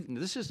legal,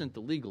 this isn't the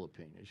legal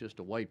opinion, it's just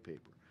a white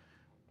paper.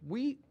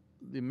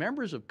 The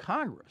members of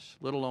Congress,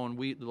 let alone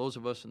those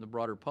of us in the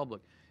broader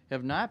public,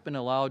 have not been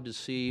allowed to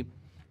see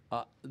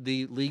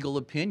the legal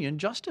opinion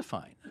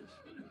justifying this.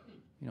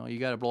 You know, you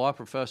got a law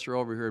professor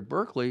over here at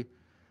Berkeley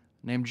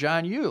named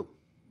John Yoo.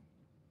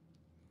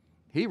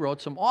 He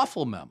wrote some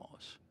awful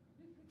memos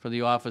for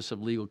the Office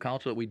of Legal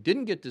Counsel that we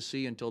didn't get to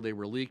see until they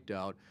were leaked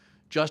out,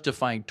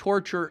 justifying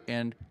torture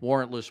and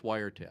warrantless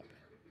wiretapping.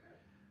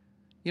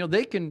 You know,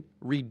 they can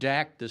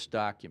redact this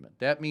document.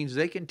 That means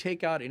they can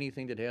take out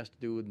anything that has to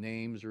do with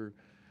names or,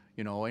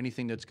 you know,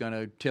 anything that's going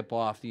to tip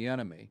off the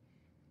enemy.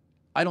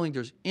 I don't think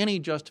there's any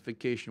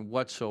justification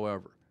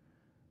whatsoever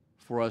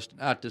for us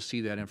not to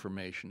see that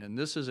information. And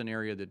this is an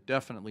area that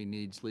definitely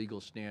needs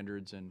legal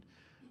standards, and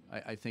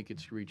I think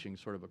it's reaching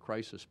sort of a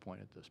crisis point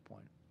at this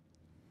point.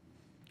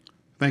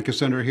 Thank you,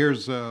 Senator.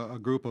 Here's a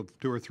group of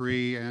 2 or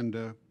 3,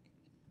 and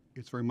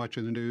it's very much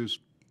in the news.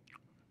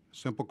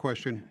 Simple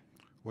question.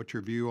 What's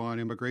your view on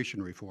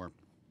immigration reform?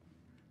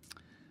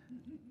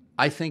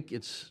 I think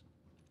it's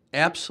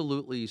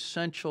absolutely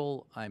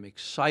essential. I'm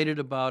excited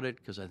about it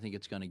because I think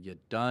it's going to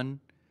get done.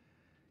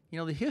 You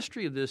know, the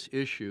history of this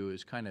issue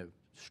is kind of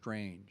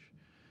strange.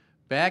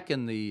 Back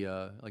in the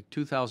like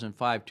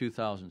 2005,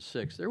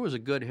 2006, there was a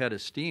good head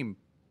of steam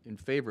in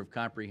favor of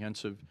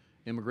comprehensive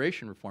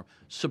immigration reform,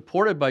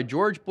 supported by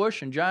George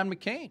Bush and John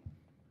McCain,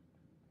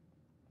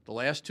 the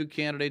last 2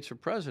 candidates for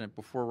president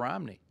before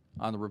Romney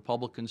on the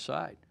Republican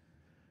side.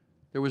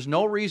 There was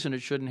no reason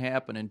it shouldn't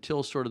happen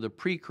until sort of the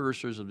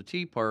precursors of the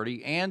Tea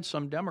Party and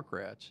some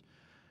Democrats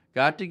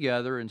got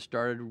together and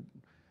started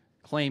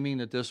claiming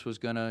that this was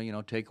going to, you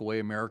know, take away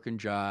American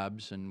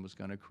jobs and was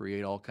going to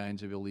create all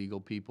kinds of illegal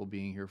people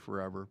being here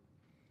forever,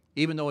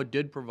 even though it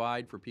did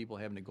provide for people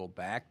having to go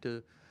back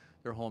to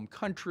their home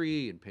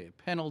country and pay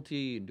a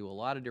penalty and do a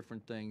lot of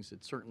different things.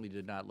 It certainly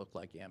did not look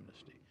like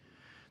amnesty.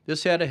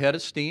 This had a head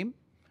of steam,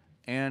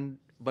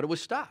 but it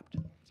was stopped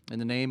in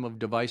the name of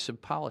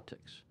divisive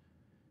politics.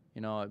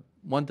 You know,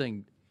 one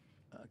thing,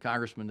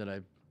 Congressman, that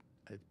I've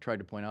tried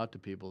to point out to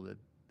people that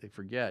they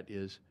forget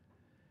is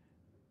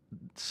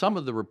some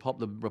of the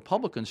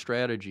Republican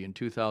strategy in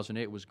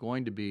 2008 was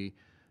going to be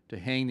to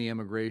hang the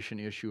immigration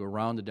issue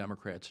around the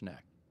Democrats'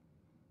 neck,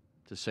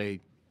 to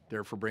say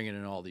they're for bringing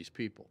in all these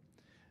people.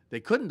 They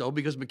couldn't, though,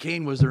 because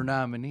McCain was their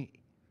nominee.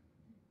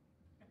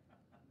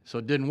 So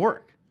it didn't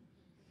work.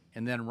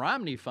 And then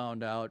Romney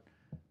found out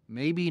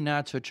maybe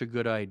not such a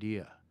good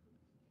idea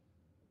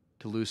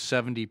to lose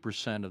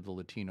 70% of the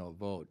Latino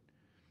vote,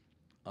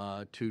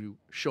 to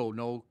show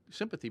no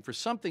sympathy for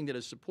something that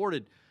is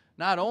supported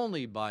not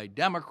only by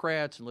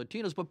Democrats and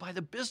Latinos, but by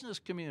the business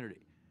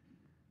community.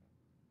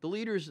 The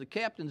leaders, the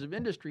captains of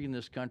industry in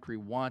this country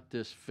want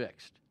this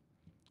fixed.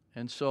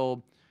 And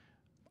so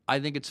I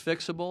think it's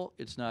fixable.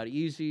 It's not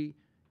easy.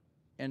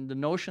 And the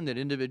notion that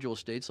individual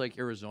states like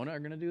Arizona are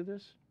going to do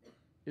this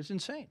is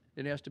insane.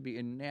 It has to be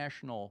a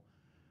national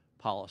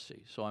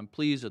policy. So I'm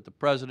pleased that the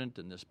president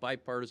and this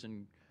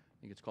bipartisan, I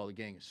think it's called the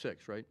Gang of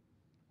Six, right,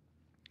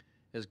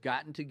 has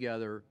gotten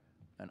together,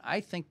 and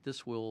I think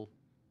this will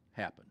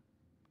happen.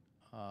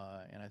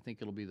 And I think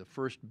it'll be the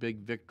first big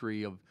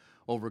victory of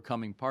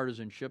overcoming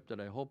partisanship that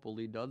I hope will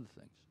lead to other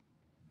things.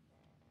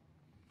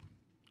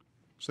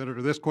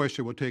 Senator, this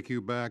question will take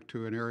you back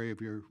to an area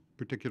of your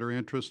particular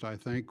interest, I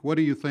think. What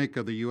do you think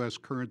of the U.S.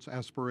 current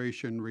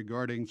aspiration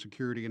regarding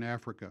security in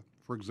Africa?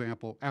 For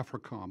example,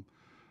 AFRICOM,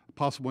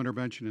 possible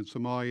intervention in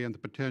Somalia, and the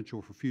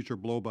potential for future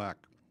blowback.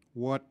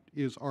 What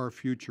is our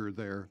future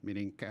there,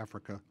 meaning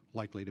Africa,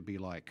 likely to be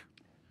like?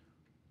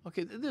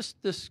 Okay,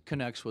 this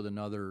connects with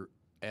another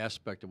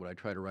aspect of what I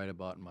try to write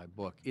about in my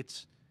book.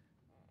 It's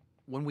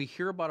when we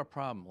hear about a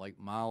problem like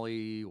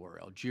Mali or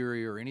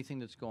Algeria or anything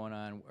that's going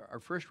on, our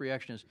first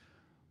reaction is,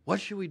 what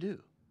should we do?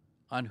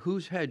 On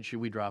whose head should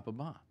we drop a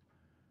bomb?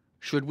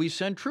 Should we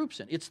send troops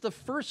in? It's the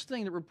first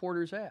thing that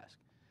reporters ask.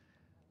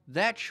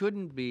 That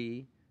shouldn't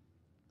be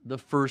the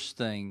first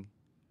thing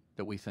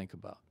that we think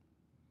about.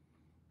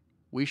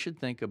 We should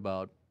think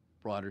about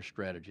broader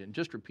strategy. And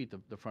just repeat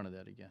the front of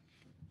that again.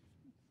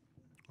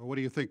 Well, what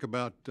do you think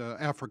about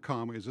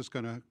AFRICOM? Is this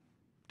going to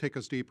take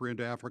us deeper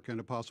into Africa and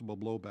a possible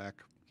blowback?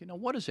 You know,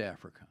 what is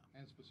AFRICOM?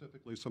 And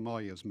specifically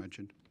Somalia is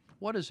mentioned.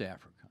 What is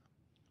AFRICOM?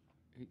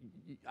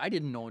 I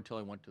didn't know until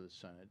I went to the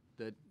Senate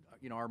that,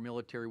 you know, our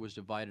military was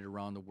divided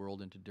around the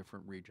world into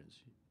different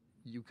regions.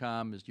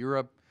 EUCOM is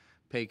Europe,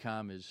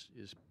 PACOM is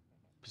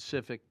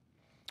Pacific,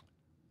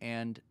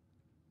 and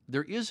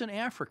there is an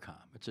AFRICOM.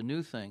 It's a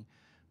new thing,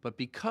 but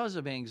because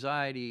of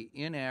anxiety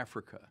in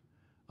Africa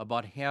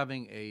about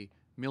having a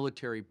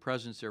military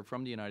presence there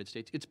from the United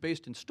States, it's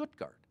based in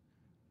Stuttgart,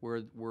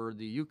 where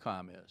the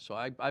EUCOM is. So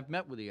I've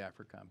met with the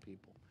AFRICOM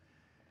people.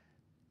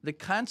 The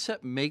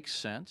concept makes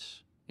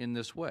sense in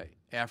this way.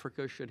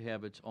 Africa should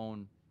have its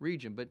own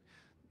region, but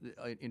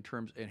in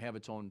terms and have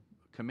its own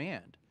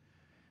command.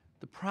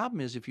 The problem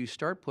is if you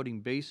start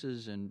putting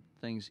bases and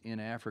things in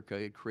Africa,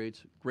 it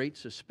creates great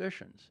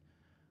suspicions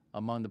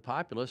among the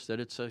populace that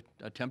it's an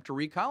attempt to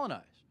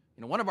recolonize.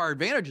 You know, one of our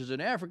advantages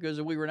in Africa is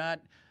that we were not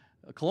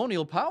a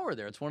colonial power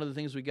there. It's one of the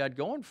things we got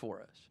going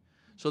for us.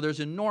 So there's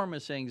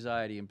enormous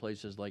anxiety in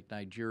places like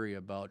Nigeria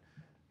about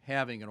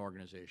having an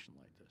organization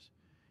like this.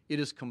 It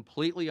is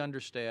completely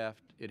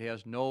understaffed. It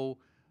has no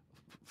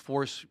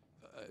force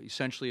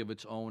essentially of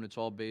its own. It's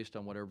all based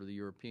on whatever the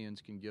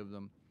Europeans can give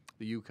them,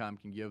 the EUCOM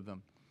can give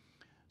them.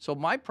 So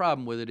my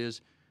problem with it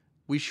is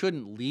we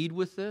shouldn't lead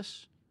with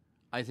this.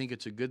 I think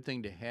it's a good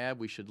thing to have.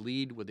 We should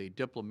lead with a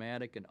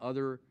diplomatic and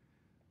other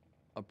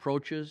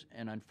approaches,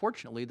 and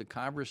unfortunately the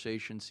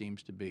conversation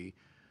seems to be,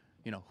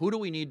 you know, who do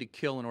we need to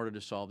kill in order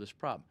to solve this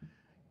problem?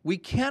 We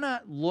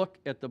cannot look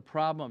at the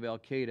problem of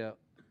al-Qaeda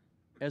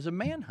as a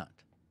manhunt.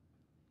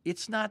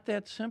 It's not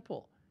that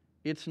simple.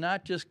 It's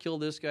not just kill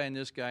this guy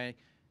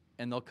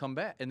and they'll come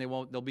back and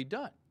they'll be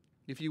done.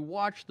 If you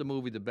watch the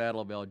movie The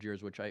Battle of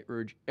Algiers, which I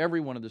urge every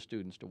one of the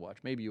students to watch,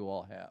 maybe you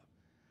all have,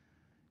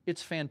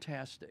 it's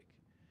fantastic.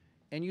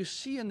 And you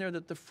see in there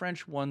that the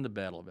French won the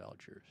Battle of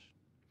Algiers.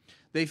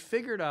 They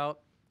figured out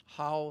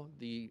how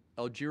the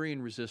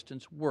Algerian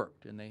resistance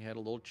worked, and they had a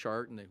little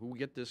chart, and we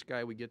get this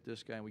guy, we get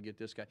this guy, and we get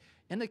this guy,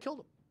 and they killed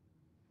him.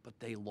 But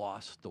they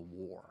lost the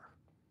war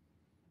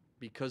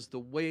because the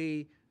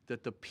way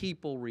that the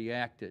people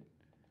reacted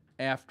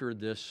after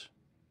this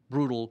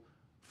brutal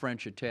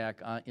French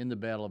attack in the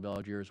Battle of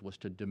Algiers was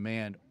to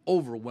demand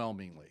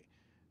overwhelmingly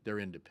their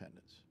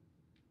independence.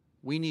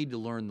 We need to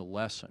learn the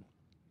lesson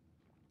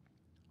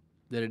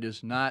that it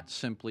is not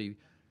simply,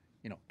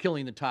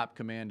 killing the top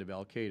command of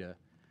al-Qaeda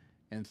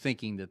and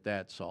thinking that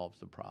that solves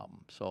the problem.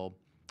 So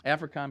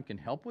AFRICOM can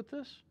help with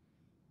this,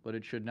 but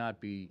it should not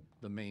be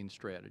the main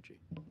strategy.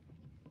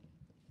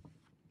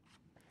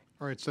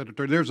 All right,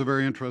 Senator, there's a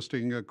very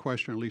interesting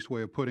question, at least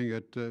way of putting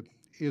it.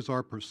 Is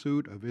our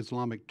pursuit of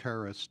Islamic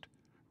terrorists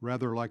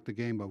rather like the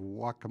game of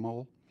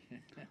whack-a-mole?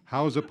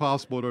 How is it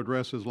possible to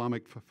address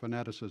Islamic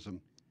fanaticism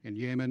in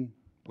Yemen,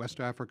 West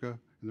Africa,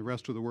 and the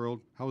rest of the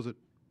world? How is it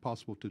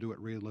possible to do it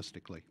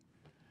realistically?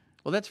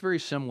 Well, that's very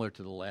similar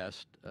to the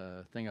last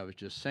thing I was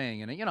just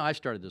saying. And, I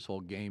started this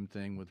whole game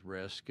thing with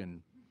Risk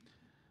and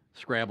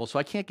Scrabble, so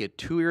I can't get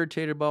too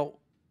irritated about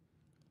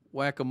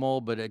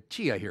whack-a-mole, but,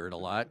 gee, I hear it a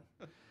lot.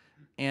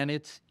 And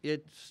it's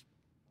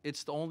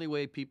the only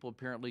way people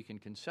apparently can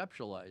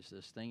conceptualize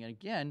this thing. And,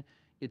 again,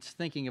 it's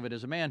thinking of it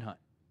as a manhunt.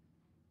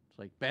 It's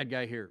like bad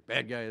guy here,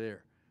 bad guy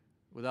there,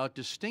 without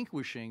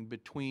distinguishing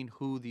between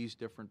who these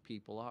different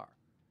people are.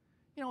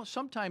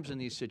 Sometimes in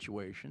these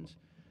situations,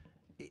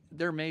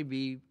 there may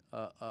be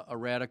a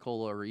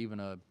radical or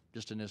even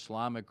just an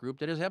Islamic group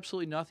that has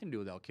absolutely nothing to do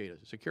with al-Qaeda.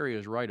 Zakaria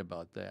is right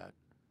about that.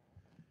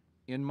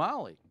 In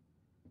Mali,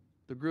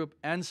 the group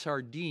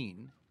Ansar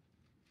Dine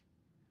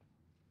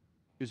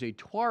is a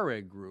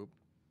Tuareg group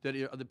that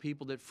are the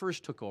people that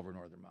first took over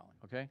northern Mali,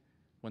 okay,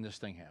 when this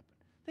thing happened.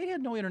 They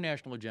had no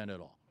international agenda at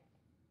all.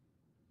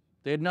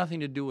 They had nothing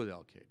to do with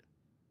al-Qaeda.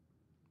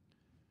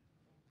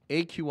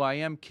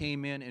 AQIM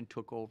came in and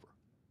took over.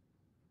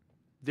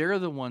 They're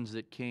the ones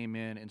that came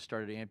in and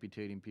started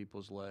amputating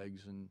people's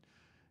legs and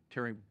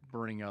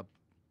burning up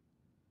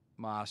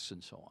mosques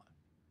and so on.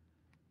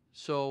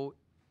 So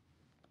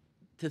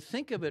to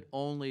think of it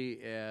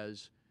only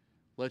as,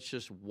 let's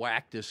just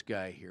whack this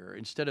guy here,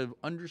 instead of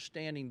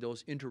understanding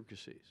those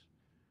intricacies,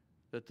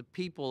 that the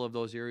people of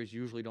those areas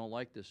usually don't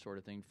like this sort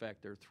of thing. In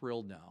fact, they're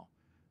thrilled now.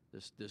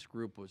 This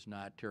group was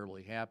not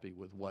terribly happy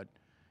with what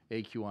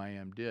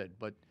AQIM did.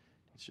 But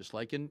it's just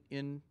like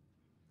in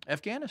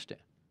Afghanistan.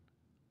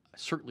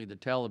 Certainly the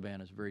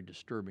Taliban is a very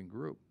disturbing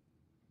group.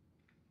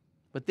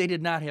 But they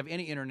did not have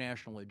any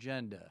international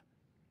agenda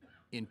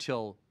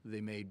until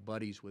they made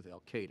buddies with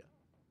al-Qaeda.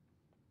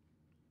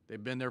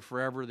 They've been there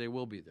forever. They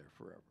will be there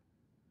forever.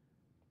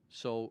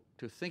 So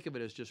to think of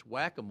it as just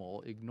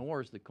whack-a-mole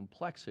ignores the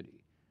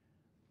complexity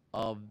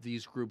of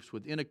these groups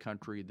within a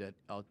country that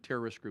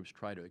terrorist groups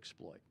try to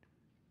exploit.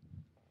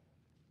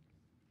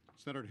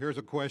 Senator, here's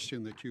a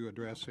question that you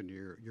address in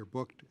your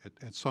book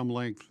at some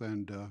length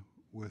and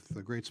with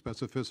great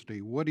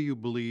specificity. What do you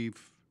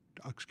believe,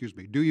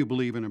 do you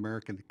believe in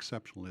American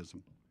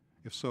exceptionalism?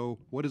 If so,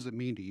 what does it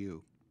mean to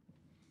you?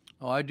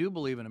 Oh, I do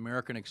believe in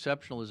American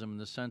exceptionalism in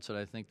the sense that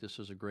I think this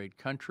is a great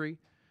country.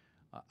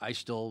 I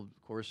still,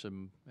 of course,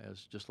 I'm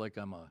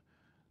a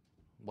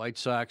White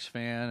Sox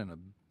fan and a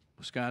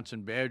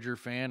Wisconsin Badger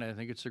fan. I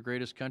think it's the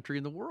greatest country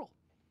in the world.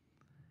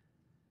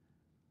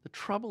 The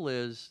trouble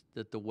is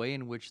that the way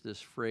in which this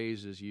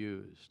phrase is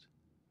used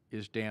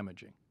is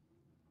damaging.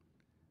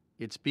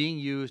 It's being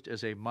used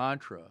as a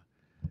mantra,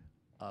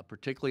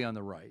 particularly on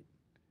the right,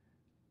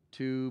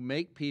 to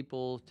make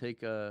people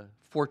take a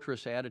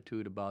fortress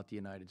attitude about the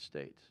United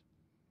States.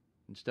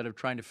 Instead of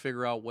trying to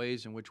figure out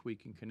ways in which we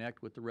can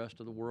connect with the rest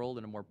of the world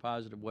in a more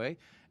positive way,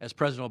 as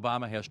President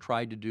Obama has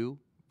tried to do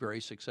very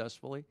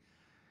successfully.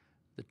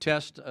 The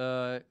test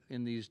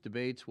in these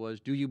debates was,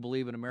 do you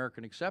believe in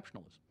American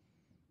exceptionalism?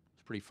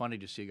 It's pretty funny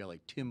to see a guy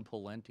like Tim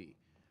Pawlenty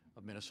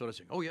of Minnesota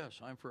saying, oh yes,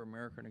 I'm for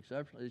American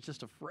exceptionalism. It's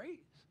just a phrase.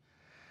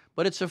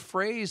 But it's a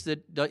phrase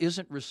that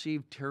isn't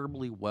received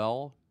terribly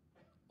well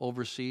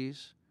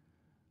overseas.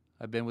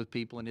 I've been with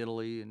people in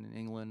Italy and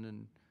England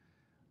and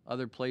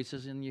other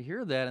places, and you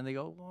hear that, and they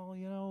go,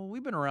 well,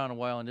 we've been around a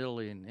while in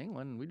Italy and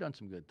England, and we've done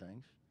some good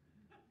things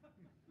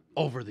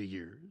over the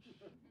years.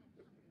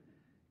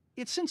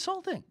 It's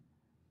insulting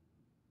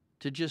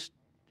to just,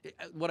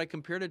 what I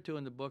compared it to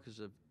in the book is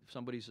if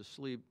somebody's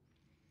asleep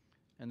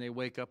and they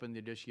wake up and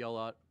they just yell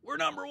out, we're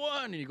number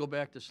one, and you go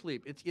back to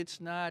sleep. It's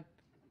not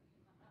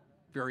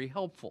very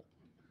helpful.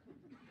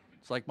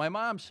 It's like my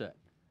mom said,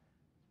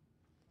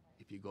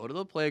 if you go to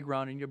the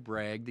playground and you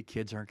brag, the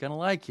kids aren't going to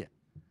like you.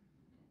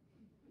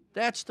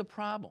 That's the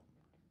problem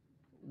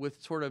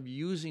with sort of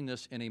using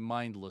this in a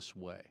mindless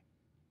way.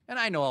 And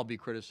I know I'll be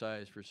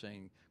criticized for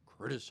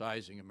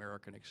criticizing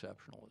American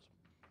exceptionalism.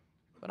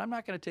 But I'm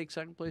not going to take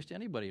second place to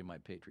anybody in my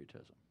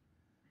patriotism.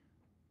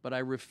 But I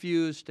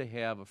refuse to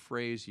have a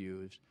phrase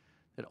used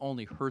that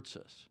only hurts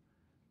us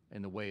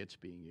in the way it's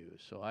being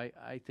used. So I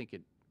think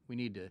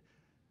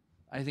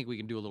I think we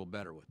can do a little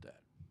better with that.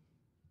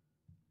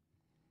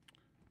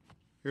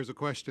 Here's a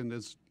question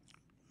that's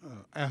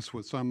asked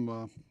with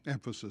some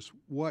emphasis.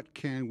 What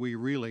can we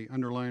really,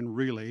 underline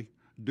really,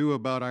 do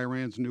about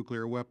Iran's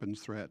nuclear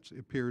weapons threats? It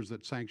appears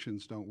that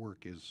sanctions don't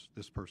work, is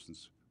this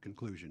person's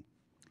conclusion.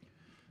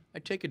 I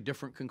take a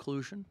different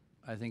conclusion.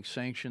 I think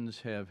sanctions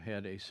have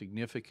had a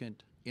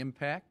significant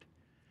impact.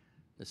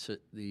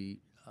 The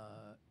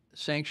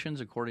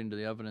sanctions, according to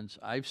the evidence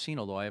I've seen,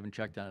 although I haven't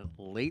checked on it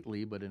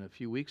lately, but in a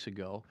few weeks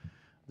ago,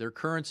 their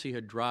currency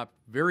had dropped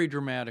very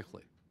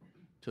dramatically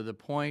to the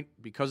point,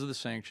 because of the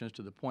sanctions,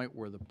 to the point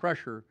where the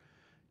pressure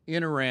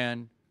in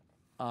Iran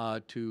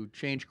to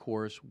change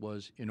course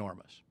was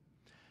enormous.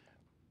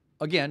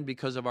 Again,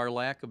 because of our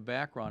lack of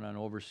background on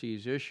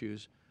overseas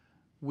issues,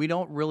 we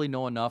don't really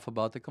know enough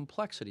about the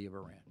complexity of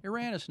Iran.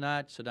 Iran is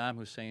not Saddam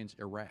Hussein's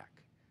Iraq.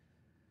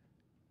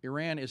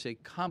 Iran is a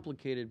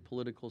complicated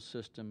political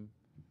system,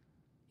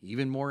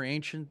 even more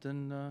ancient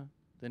than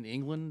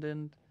England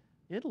and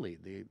Italy,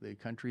 the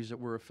countries that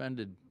were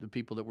offended, the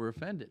people that were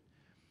offended.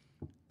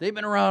 They've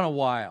been around a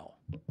while,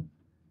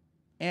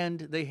 and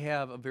they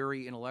have a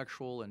very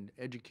intellectual and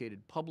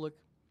educated public.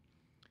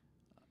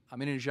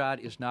 Ahmadinejad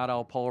is not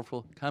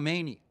all-powerful.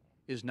 Khomeini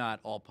is not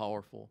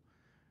all-powerful.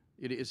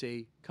 It is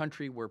a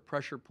country where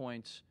pressure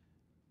points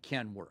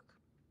can work.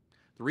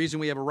 The reason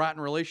we have a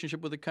rotten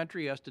relationship with the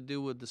country has to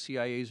do with the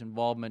CIA's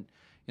involvement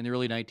in the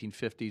early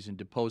 1950s in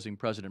deposing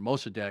President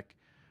Mossadegh,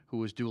 who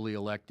was duly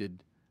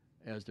elected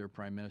as their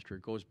prime minister.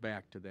 It goes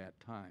back to that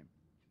time.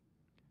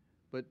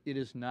 But it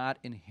is not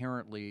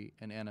inherently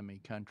an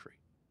enemy country.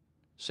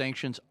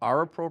 Sanctions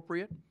are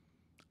appropriate.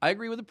 I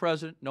agree with the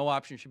president, no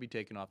option should be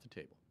taken off the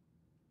table.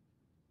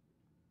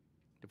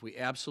 If we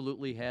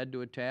absolutely had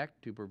to attack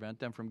to prevent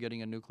them from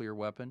getting a nuclear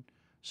weapon,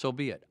 so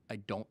be it. I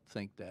don't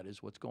think that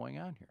is what's going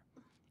on here.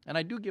 And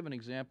I do give an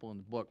example in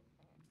the book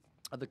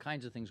of the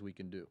kinds of things we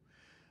can do.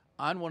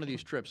 On one of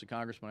these trips, the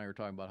congressman and I were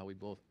talking about how we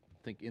both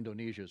think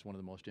Indonesia is one of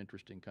the most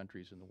interesting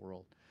countries in the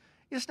world.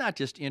 It's not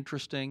just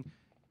interesting,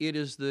 it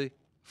is the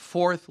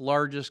fourth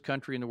largest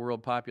country in the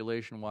world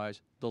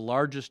population-wise, the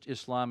largest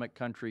Islamic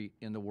country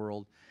in the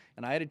world.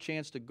 And I had a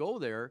chance to go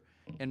there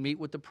and meet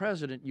with the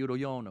president,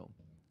 Yudhoyono.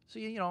 So,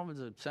 you know, as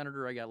a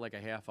senator, I got like a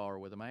half hour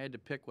with him. I had to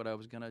pick what I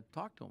was going to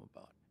talk to him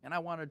about. And I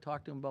wanted to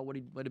talk to him about what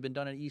had been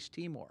done in East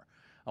Timor.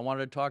 I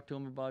wanted to talk to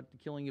him about the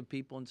killing of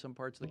people in some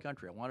parts of the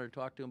country. I wanted to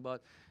talk to him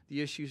about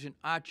the issues in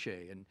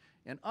Aceh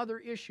and other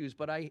issues.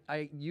 But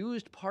I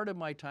used part of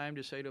my time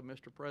to say to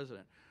Mr.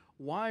 President,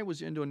 why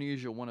was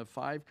Indonesia one of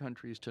 5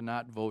 countries to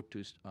not vote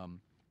to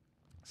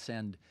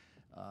send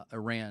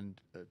Iran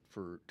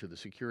to the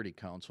Security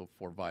Council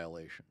for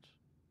violations?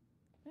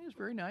 And he was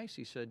very nice.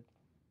 He said,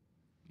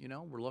 you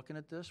know, we're looking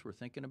at this, we're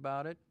thinking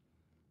about it,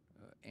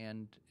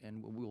 and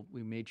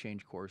we may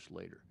change course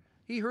later.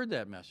 He heard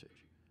that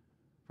message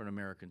from an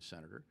American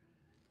senator.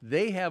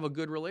 They have a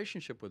good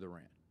relationship with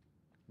Iran.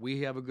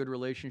 We have a good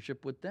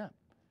relationship with them.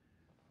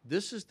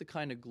 This is the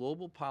kind of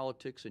global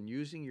politics and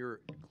using your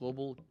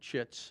global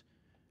chits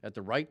at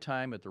the right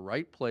time, at the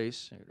right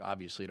place,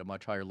 obviously at a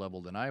much higher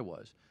level than I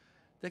was,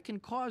 that can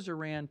cause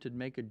Iran to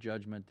make a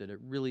judgment that it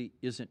really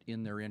isn't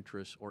in their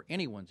interest or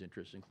anyone's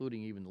interest,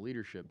 including even the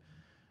leadership,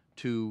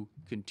 to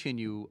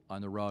continue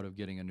on the route of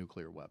getting a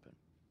nuclear weapon.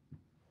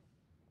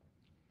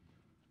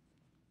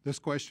 This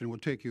question will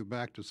take you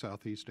back to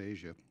Southeast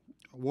Asia.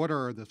 What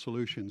are the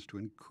solutions to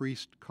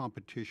increased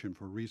competition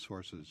for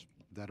resources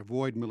that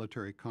avoid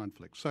military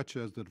conflicts, such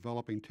as the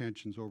developing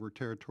tensions over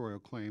territorial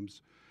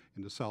claims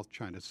in the South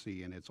China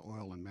Sea and its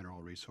oil and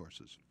mineral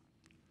resources?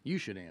 You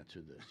should answer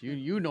this.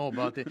 You know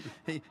about this.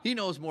 He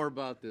knows more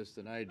about this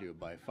than I do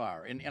by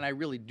far. And I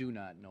really do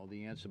not know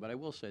the answer, but I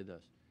will say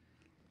this.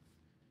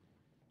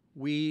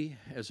 We,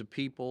 as a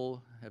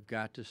people, have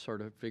got to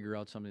sort of figure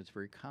out something that's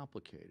very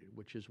complicated,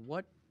 which is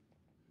what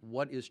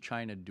is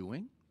China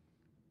doing?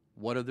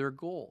 What are their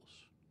goals?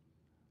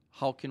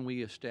 How can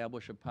we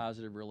establish a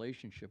positive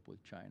relationship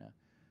with China,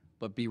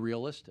 but be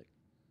realistic?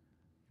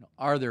 You know,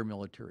 are there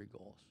military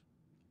goals?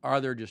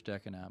 Are there just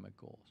economic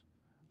goals?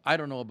 I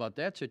don't know about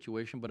that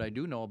situation, but I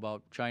do know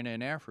about China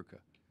and Africa.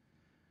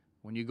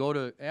 When you go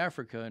to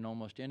Africa in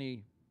almost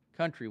any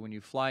country, when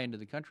you fly into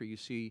the country, you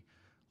see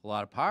a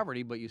lot of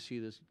poverty, but you see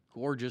this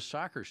gorgeous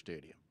soccer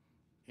stadium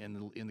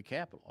in the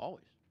capital,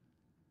 always.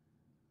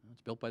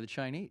 It's built by the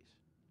Chinese.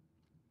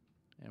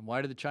 And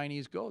why do the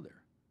Chinese go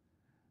there?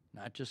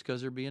 Not just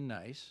because they're being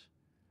nice,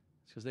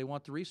 it's because they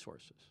want the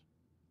resources.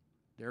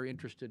 They're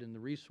interested in the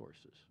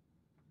resources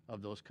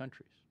of those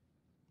countries.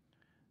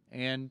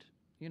 And,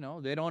 you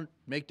know, they don't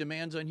make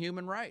demands on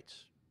human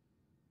rights.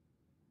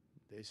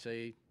 They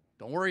say,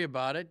 don't worry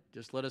about it,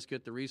 just let us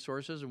get the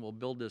resources and we'll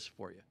build this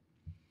for you.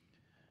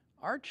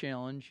 Our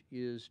challenge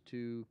is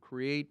to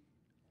create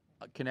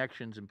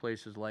connections in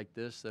places like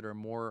this that are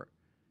more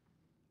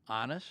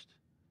honest,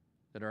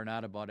 that are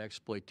not about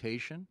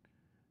exploitation,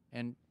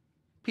 and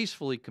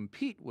peacefully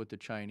compete with the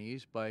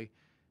Chinese by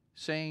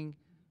saying,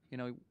 you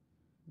know,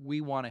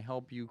 we want to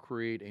help you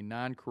create a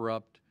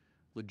non-corrupt,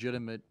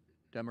 legitimate,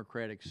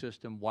 democratic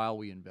system while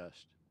we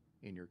invest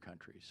in your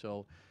country.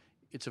 So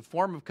it's a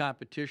form of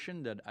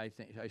competition that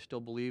I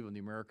still believe in the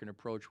American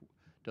approach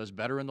does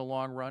better in the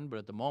long run, but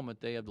at the moment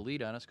they have the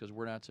lead on us because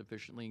we're not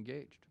sufficiently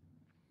engaged.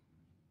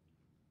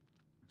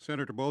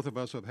 Senator, both of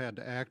us have had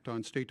to act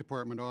on State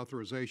Department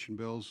authorization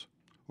bills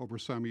over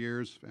some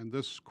years, and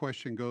this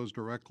question goes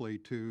directly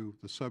to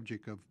the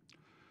subject of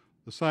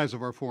the size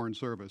of our foreign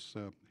service.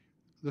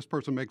 This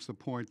person makes the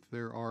point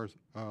there are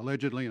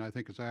allegedly, and I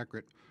think it's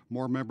accurate,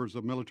 more members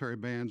of military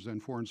bands than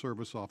foreign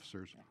service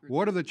officers.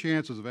 What are the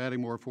chances of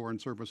adding more foreign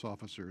service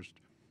officers?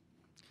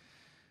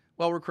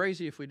 Well, we're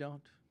crazy if we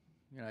don't.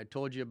 You know, I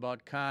told you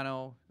about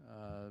Kano,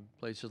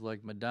 places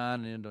like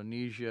Medan in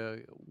Indonesia.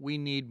 We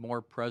need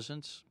more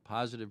presence,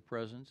 positive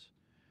presence.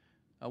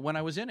 When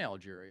I was in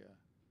Algeria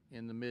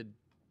in the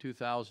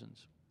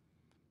mid-2000s,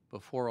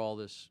 before all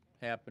this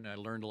happened, I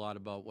learned a lot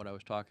about what I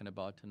was talking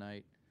about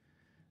tonight.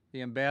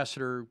 The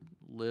ambassador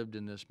lived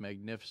in this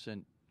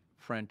magnificent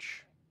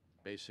French,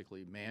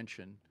 basically,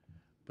 mansion,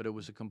 but it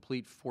was a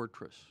complete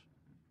fortress.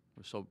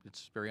 So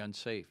it's very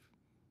unsafe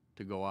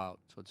to go out.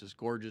 So it's this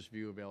gorgeous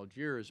view of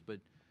Algiers, but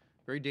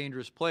very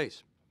dangerous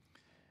place.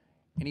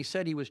 And he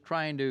said he was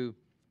trying to,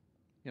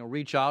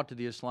 reach out to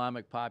the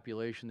Islamic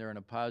population there in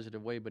a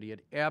positive way, but he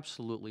had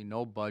absolutely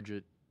no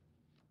budget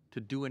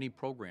to do any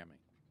programming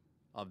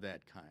of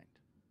that kind.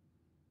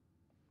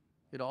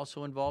 It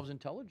also involves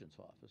intelligence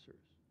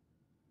officers.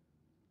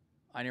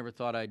 I never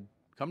thought I'd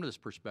come to this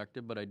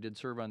perspective, but I did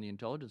serve on the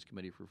Intelligence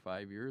Committee for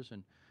 5 years,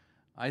 and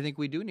I think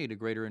we do need a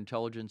greater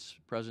intelligence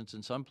presence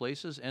in some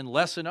places and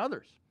less in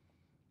others.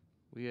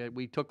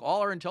 We took all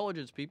our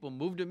intelligence people,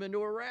 moved them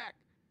into Iraq.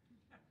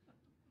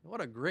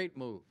 What a great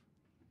move,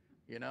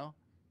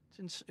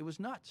 It was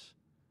nuts.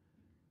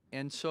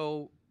 And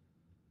so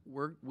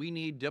we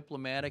need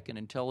diplomatic and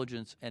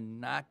intelligence and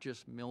not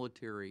just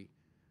military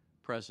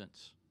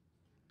presence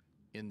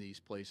in these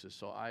places.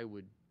 So I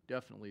would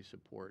definitely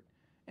support.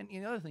 And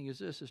the other thing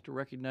is to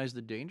recognize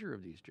the danger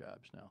of these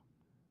jobs now.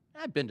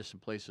 I've been to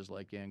some places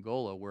like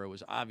Angola where it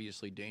was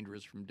obviously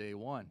dangerous from day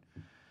one.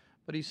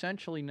 But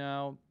essentially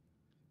now,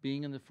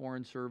 being in the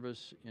Foreign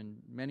Service in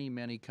many,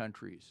 many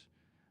countries.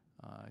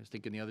 I was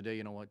thinking the other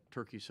day,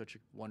 Turkey's such a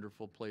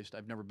wonderful place.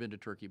 I've never been to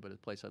Turkey, but it's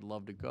a place I'd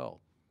love to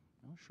go.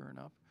 Well, sure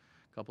enough,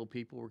 a couple of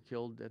people were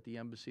killed at the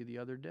embassy the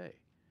other day.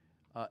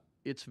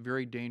 It's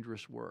very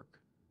dangerous work.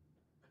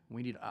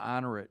 We need to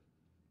honor it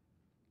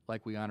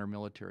like we honor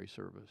military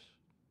service,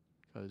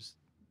 because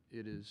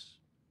it is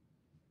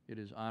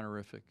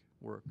honorific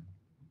work.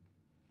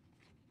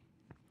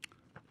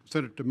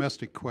 Senator,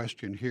 domestic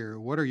question here.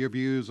 What are your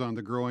views on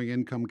the growing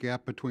income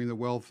gap between the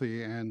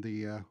wealthy and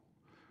the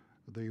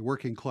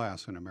working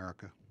class in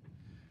America?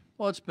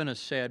 Well, it's been a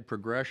sad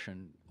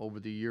progression over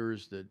the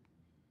years that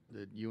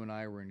you and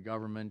I were in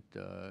government.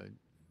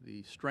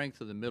 The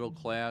strength of the middle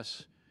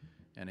class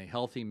and a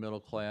healthy middle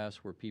class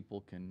where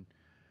people can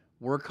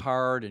work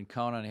hard and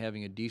count on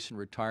having a decent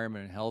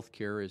retirement and health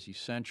care is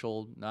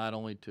essential, not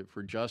only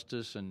for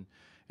justice and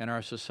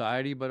our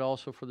society, but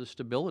also for the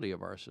stability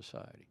of our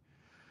society.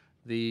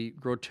 The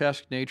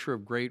grotesque nature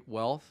of great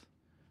wealth,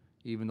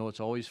 even though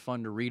it's always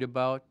fun to read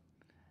about,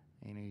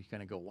 you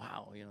kind of go,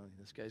 wow,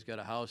 this guy's got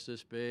a house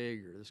this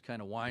big or this kind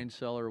of wine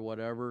cellar or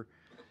whatever.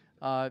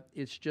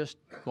 It's just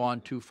gone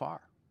too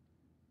far.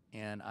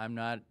 And I'm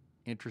not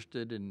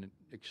interested in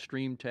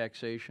extreme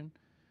taxation,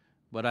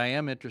 but I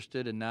am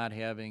interested in not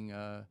having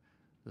the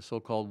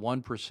so-called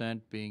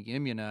 1% being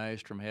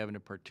immunized from having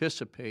to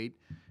participate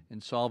in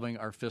solving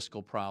our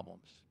fiscal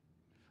problems.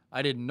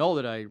 I didn't know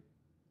that I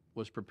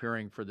was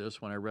preparing for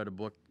this when I read a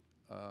book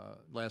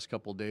last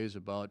couple of days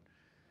about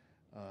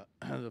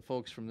the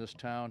folks from this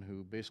town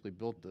who basically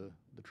built the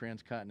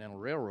Transcontinental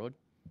Railroad,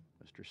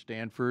 Mr.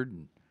 Stanford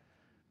and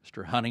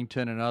Mr.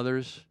 Huntington and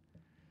others.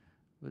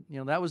 But,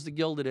 that was the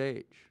Gilded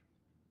Age.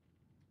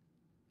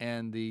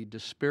 And the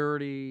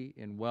disparity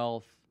in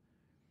wealth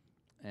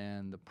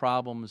and the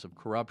problems of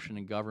corruption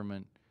in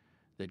government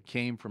that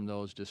came from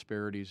those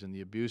disparities and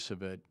the abuse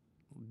of it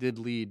did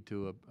lead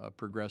to a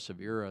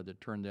progressive era that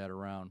turned that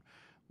around.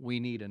 We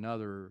need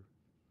another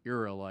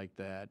era like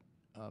that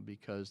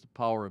because the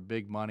power of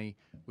big money,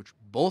 which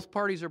both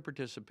parties are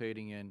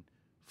participating in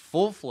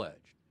full-fledged,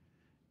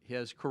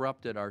 has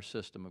corrupted our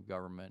system of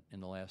government in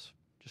the last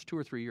just 2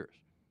 or 3 years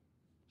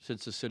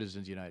since the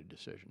Citizens United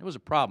decision. It was a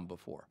problem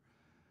before,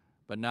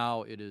 but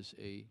now it is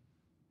a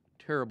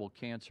terrible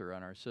cancer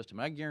on our system.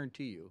 I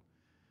guarantee you,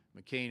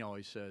 McCain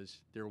always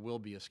says there will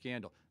be a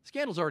scandal. The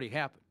scandal's already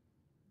happened.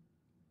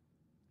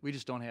 We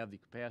just don't have the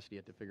capacity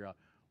yet to figure out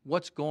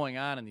what's going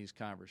on in these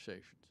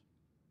conversations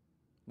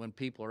when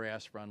people are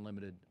asked for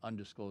unlimited,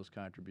 undisclosed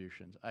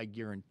contributions. I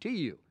guarantee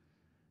you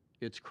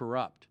it's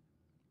corrupt,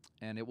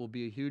 and it will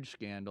be a huge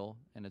scandal,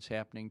 and it's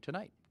happening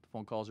tonight. The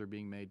phone calls are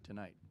being made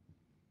tonight.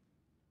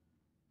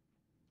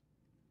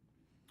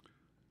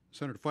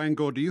 Senator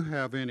Feingold, do you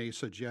have any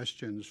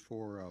suggestions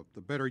for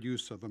the better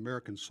use of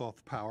American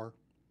soft power?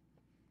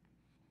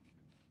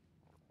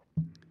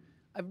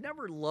 I've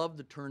never loved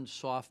the term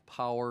soft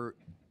power.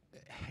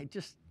 It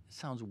just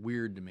sounds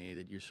weird to me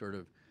that you're sort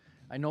of,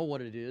 I know what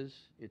it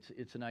is.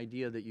 It's an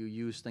idea that you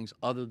use things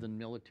other than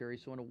military.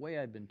 So in a way,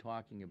 I've been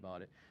talking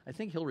about it. I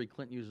think Hillary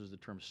Clinton uses the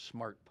term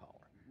smart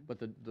power, but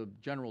the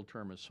general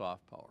term is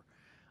soft power.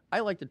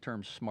 I like the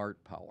term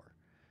smart power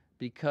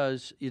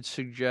because it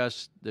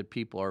suggests that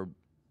people are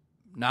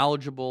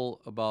knowledgeable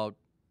about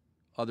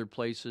other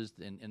places.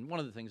 And one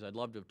of the things I'd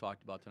love to have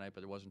talked about tonight, but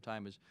there wasn't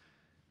time, is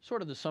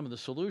sort of some of the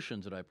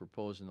solutions that I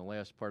propose in the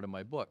last part of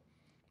my book.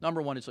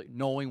 Number one is like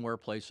knowing where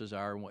places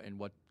are and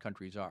what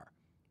countries are.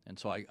 And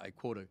so I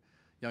quote a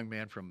young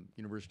man from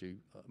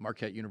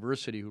Marquette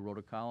University, who wrote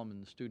a column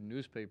in the student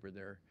newspaper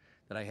there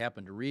that I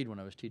happened to read when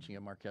I was teaching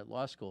at Marquette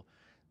Law School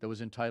that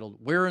was entitled,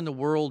 "Where in the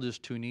World is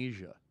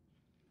Tunisia?"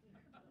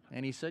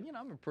 And he said,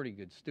 I'm a pretty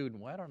good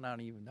student. Why don't I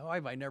even know?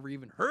 Have I never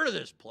even heard of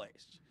this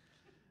place?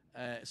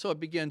 So it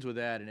begins with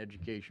that and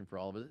education for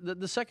all of us.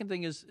 The second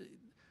thing is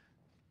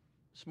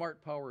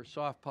smart power,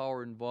 soft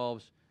power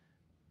involves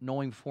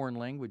knowing foreign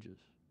languages.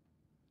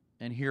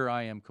 And here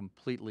I am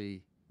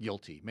completely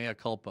guilty, mea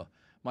culpa.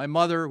 My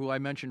mother, who I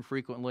mention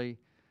frequently,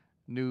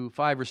 knew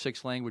 5 or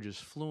 6 languages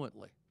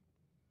fluently.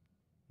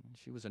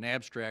 She was an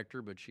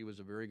abstractor, but she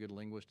was a very good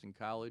linguist in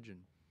college,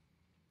 and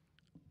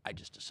I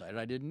just decided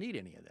I didn't need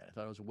any of that. I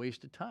thought it was a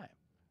waste of time.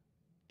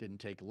 Didn't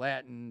take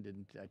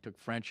Latin, I took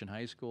French in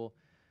high school.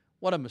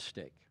 What a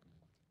mistake.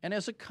 And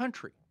as a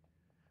country,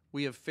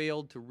 we have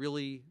failed to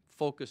really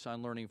focus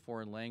on learning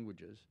foreign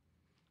languages,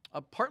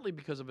 partly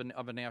because of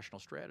a national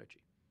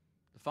strategy.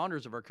 The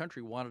founders of our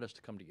country wanted us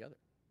to come together.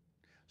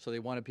 So they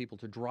wanted people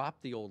to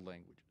drop the old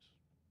languages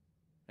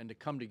and to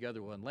come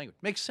together with one language.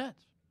 Makes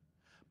sense.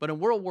 But in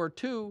World War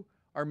II,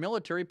 our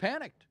military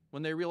panicked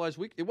when they realized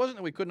it wasn't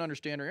that we couldn't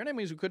understand our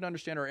enemies, we couldn't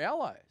understand our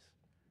allies.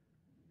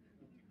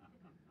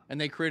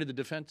 And they created the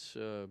Defense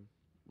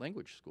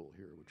Language School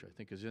here, which I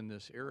think is in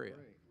this area,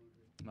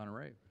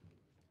 Monterey.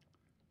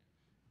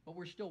 But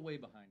we're still way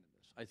behind in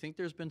this. I think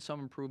there's been some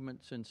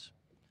improvement since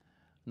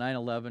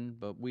 9/11,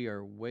 but we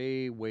are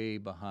way, way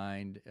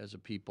behind as a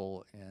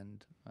people,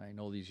 and I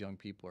know these young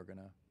people are going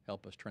to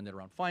help us turn that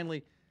around.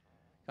 Finally,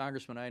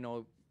 Congressman, I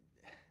know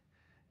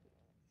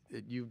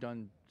that you've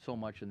done so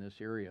much in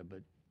this area,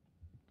 but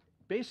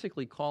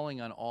basically calling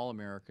on all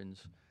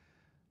Americans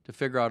to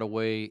figure out a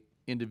way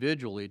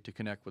individually to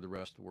connect with the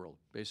rest of the world,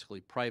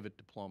 basically private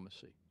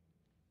diplomacy.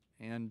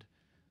 And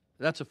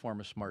that's a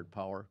form of smart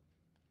power.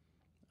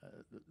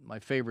 My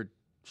favorite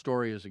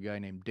story is a guy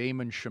named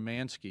Damon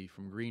Szymanski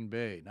from Green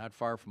Bay, not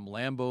far from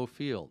Lambeau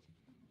Field.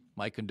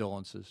 My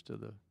condolences to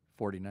the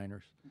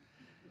 49ers,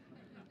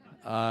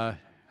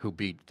 who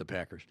beat the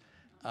Packers.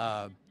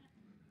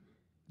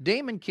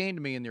 Damon came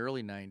to me in the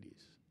early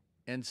 90s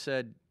and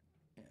said,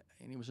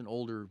 and he was an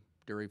older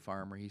dairy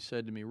farmer, he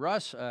said to me,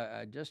 "Russ,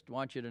 I just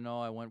want you to know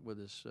I went with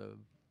this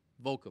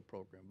VOCA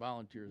program,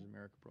 Volunteers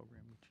America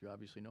program," which you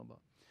obviously know about.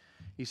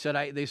 He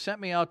said, they sent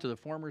me out to the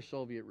former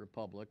Soviet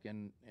Republic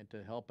and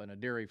to help on a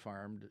dairy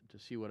farm to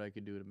see what I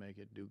could do to make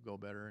it go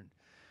better. And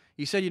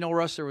he said,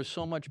 Russ, there was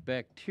so much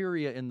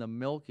bacteria in the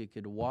milk it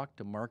could walk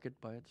to market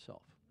by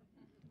itself.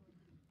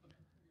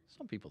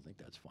 Some people think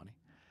that's funny.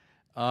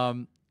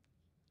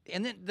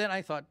 And then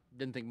I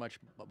didn't think much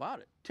about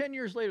it. 10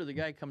 years later, the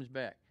guy comes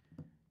back.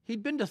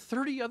 He'd been to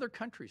 30 other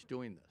countries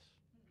doing this.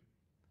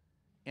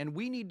 And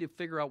we need to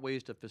figure out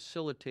ways to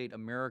facilitate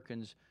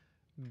Americans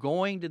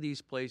going to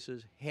these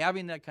places,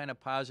 having that kind of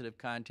positive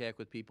contact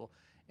with people,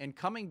 and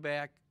coming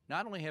back,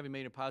 not only having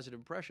made a positive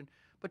impression,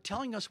 but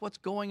telling us what's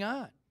going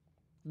on.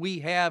 We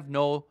have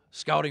no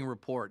scouting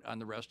report on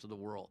the rest of the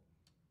world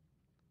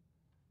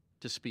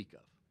to speak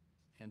of.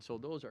 And so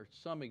those are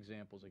some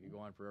examples, I could go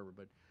on forever,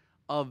 but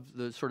of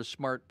the sort of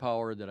smart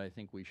power that I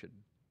think we should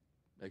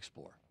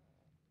explore.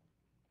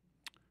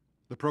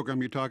 The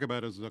program you talk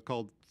about is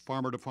called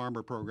Farmer to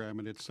Farmer program,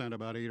 and it's sent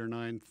about 8,000 or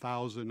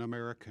 9,000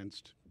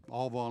 Americans,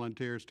 all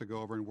volunteers, to go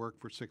over and work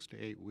for 6 to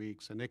 8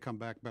 weeks, and they come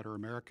back better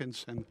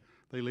Americans, and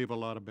they leave a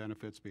lot of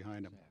benefits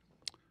behind them.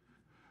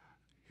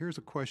 Here's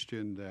a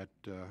question that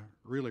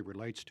really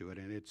relates to it,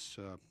 and it's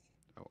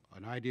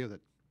an idea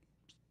that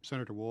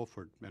Senator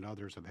Wolford and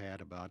others have had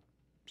about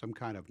some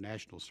kind of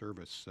national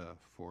service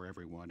for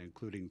everyone,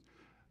 including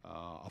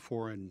a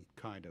foreign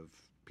kind of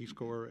Peace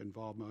Corps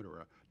involvement or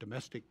a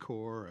domestic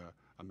corps,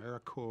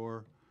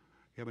 AmeriCorps.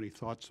 You have any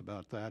thoughts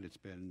about that? It's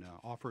been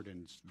offered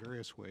in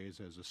various ways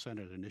as a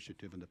Senate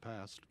initiative in the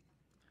past.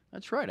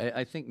 That's right.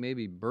 I think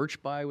maybe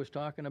Birchby was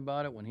talking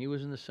about it when he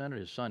was in the Senate.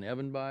 His son,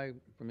 Evan By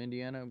from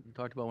Indiana,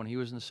 talked about when he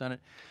was in the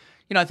Senate.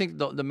 I think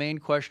the main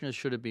question is,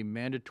 should it be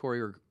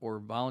mandatory or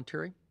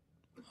voluntary?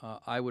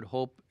 I would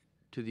hope,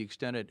 to the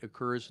extent it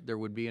occurs, there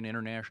would be an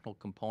international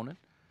component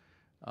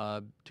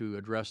to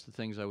address the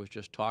things I was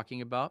just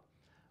talking about.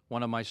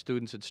 One of my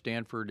students at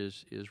Stanford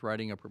is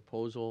writing a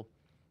proposal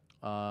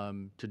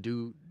to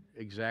do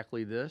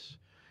exactly this.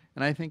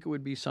 And I think it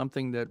would be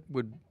something that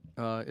would,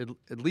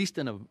 at least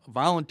in a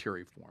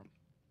voluntary form,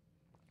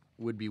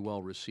 would be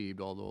well received,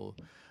 although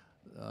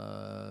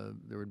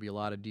there would be a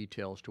lot of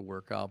details to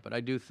work out. But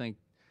I think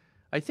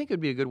it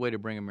would be a good way to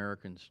bring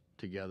Americans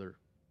together,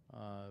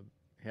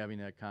 having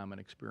that common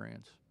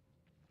experience.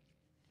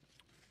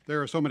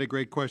 There are so many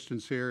great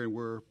questions here, and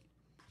we're,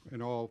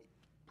 in all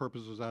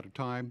purposes, out of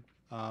time.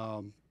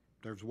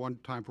 There's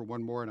time for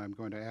one more, and I'm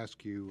going to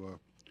ask you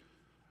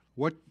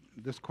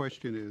this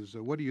question is,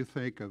 what do you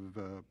think of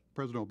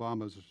President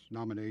Obama's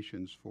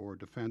nominations for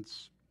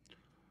defense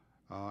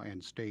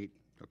and state?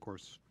 Of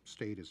course,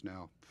 state is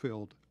now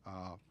filled.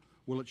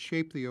 Will it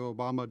shape the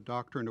Obama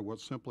doctrine, or will it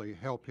simply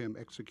help him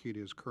execute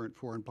his current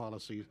foreign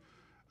policy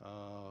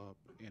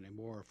in a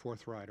more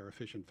forthright or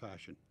efficient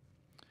fashion?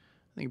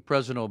 I think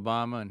President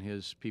Obama and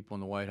his people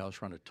in the White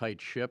House run a tight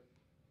ship.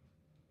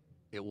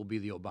 It will be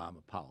the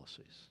Obama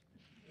policies.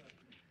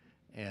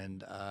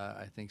 And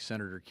I think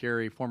Senator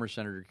Kerry, former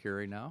Senator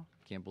Kerry now,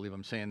 can't believe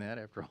I'm saying that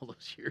after all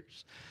those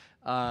years,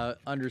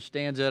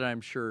 understands it.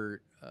 I'm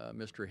sure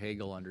Mr.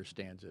 Hagel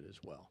understands it as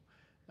well.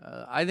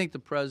 I think the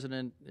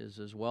president is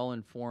as well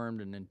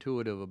informed and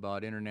intuitive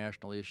about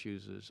international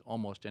issues as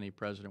almost any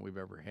president we've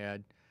ever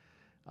had.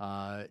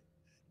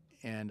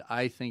 And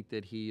I think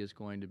that he is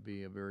going to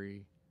be a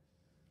very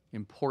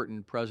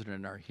important president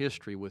in our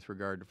history with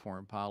regard to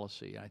foreign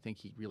policy. I think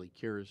he really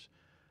cares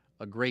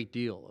a great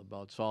deal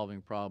about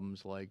solving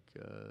problems like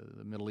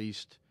the Middle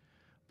East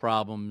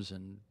problems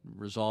and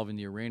resolving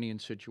the Iranian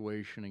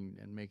situation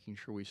and making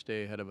sure we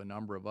stay ahead of a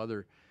number of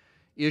other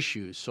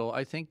issues. So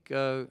I think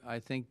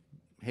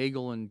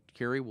Hagel and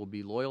Kerry will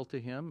be loyal to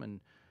him and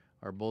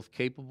are both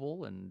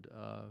capable and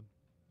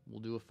will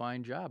do a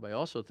fine job. I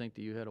also think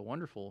that you had a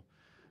wonderful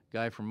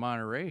guy from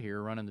Monterey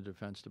here running the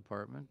Defense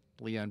Department,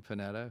 Leon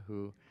Panetta,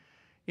 who,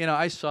 you know,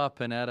 I saw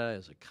Panetta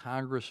as a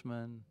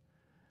congressman.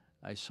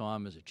 I saw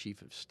him as a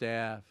chief of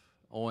staff,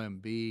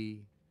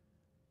 OMB,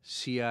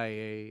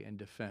 CIA, and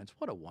defense.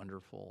 What a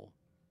wonderful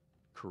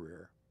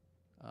career.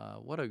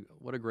 What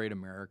a great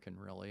American,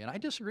 really. And I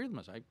disagree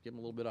with him. I give him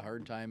a little bit of a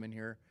hard time in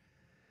here.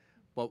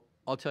 But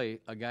I'll tell you,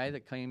 a guy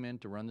that came in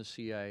to run the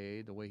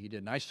CIA the way he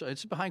did, and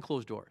it's behind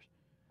closed doors,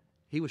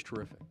 he was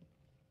terrific.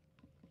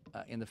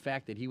 And the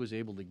fact that he was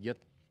able to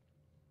get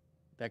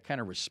that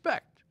kind of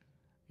respect,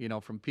 you know,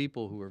 from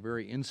people who are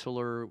very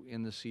insular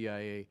in the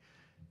CIA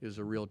is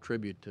a real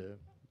tribute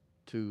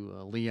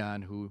to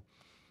Leon, who,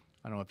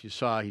 I don't know if you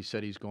saw, he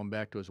said he's going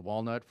back to his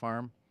walnut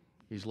farm.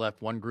 He's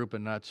left one group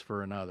of nuts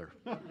for another.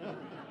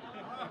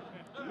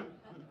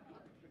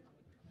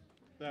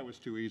 That was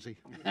too easy.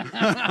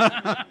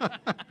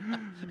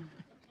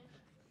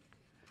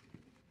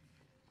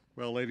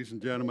 Well, ladies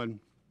and gentlemen,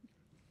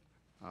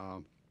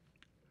 I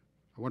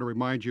want to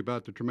remind you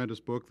about the tremendous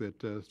book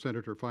that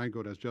Senator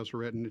Feingold has just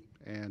written,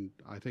 and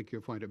I think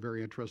you'll find it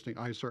very interesting.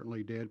 I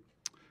certainly did.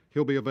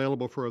 He'll be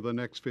available for the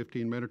next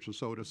 15 minutes or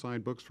so to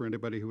sign books for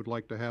anybody who would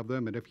like to have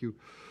them. And if you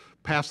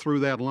pass through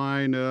that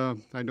line,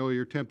 I know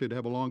you're tempted to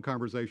have a long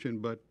conversation,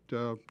 but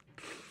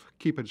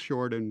keep it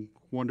short and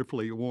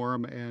wonderfully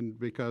warm, and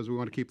because we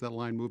want to keep that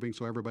line moving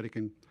so everybody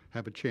can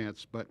have a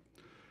chance. But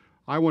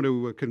I want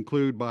to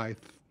conclude by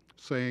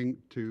saying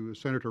to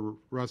Senator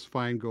Russ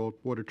Feingold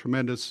what a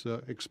tremendous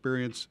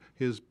experience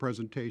his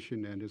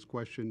presentation and his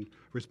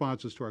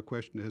responses to our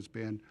question has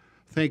been.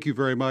 Thank you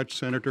very much,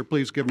 Senator.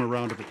 Please give him a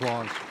round of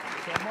applause.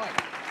 So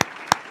much.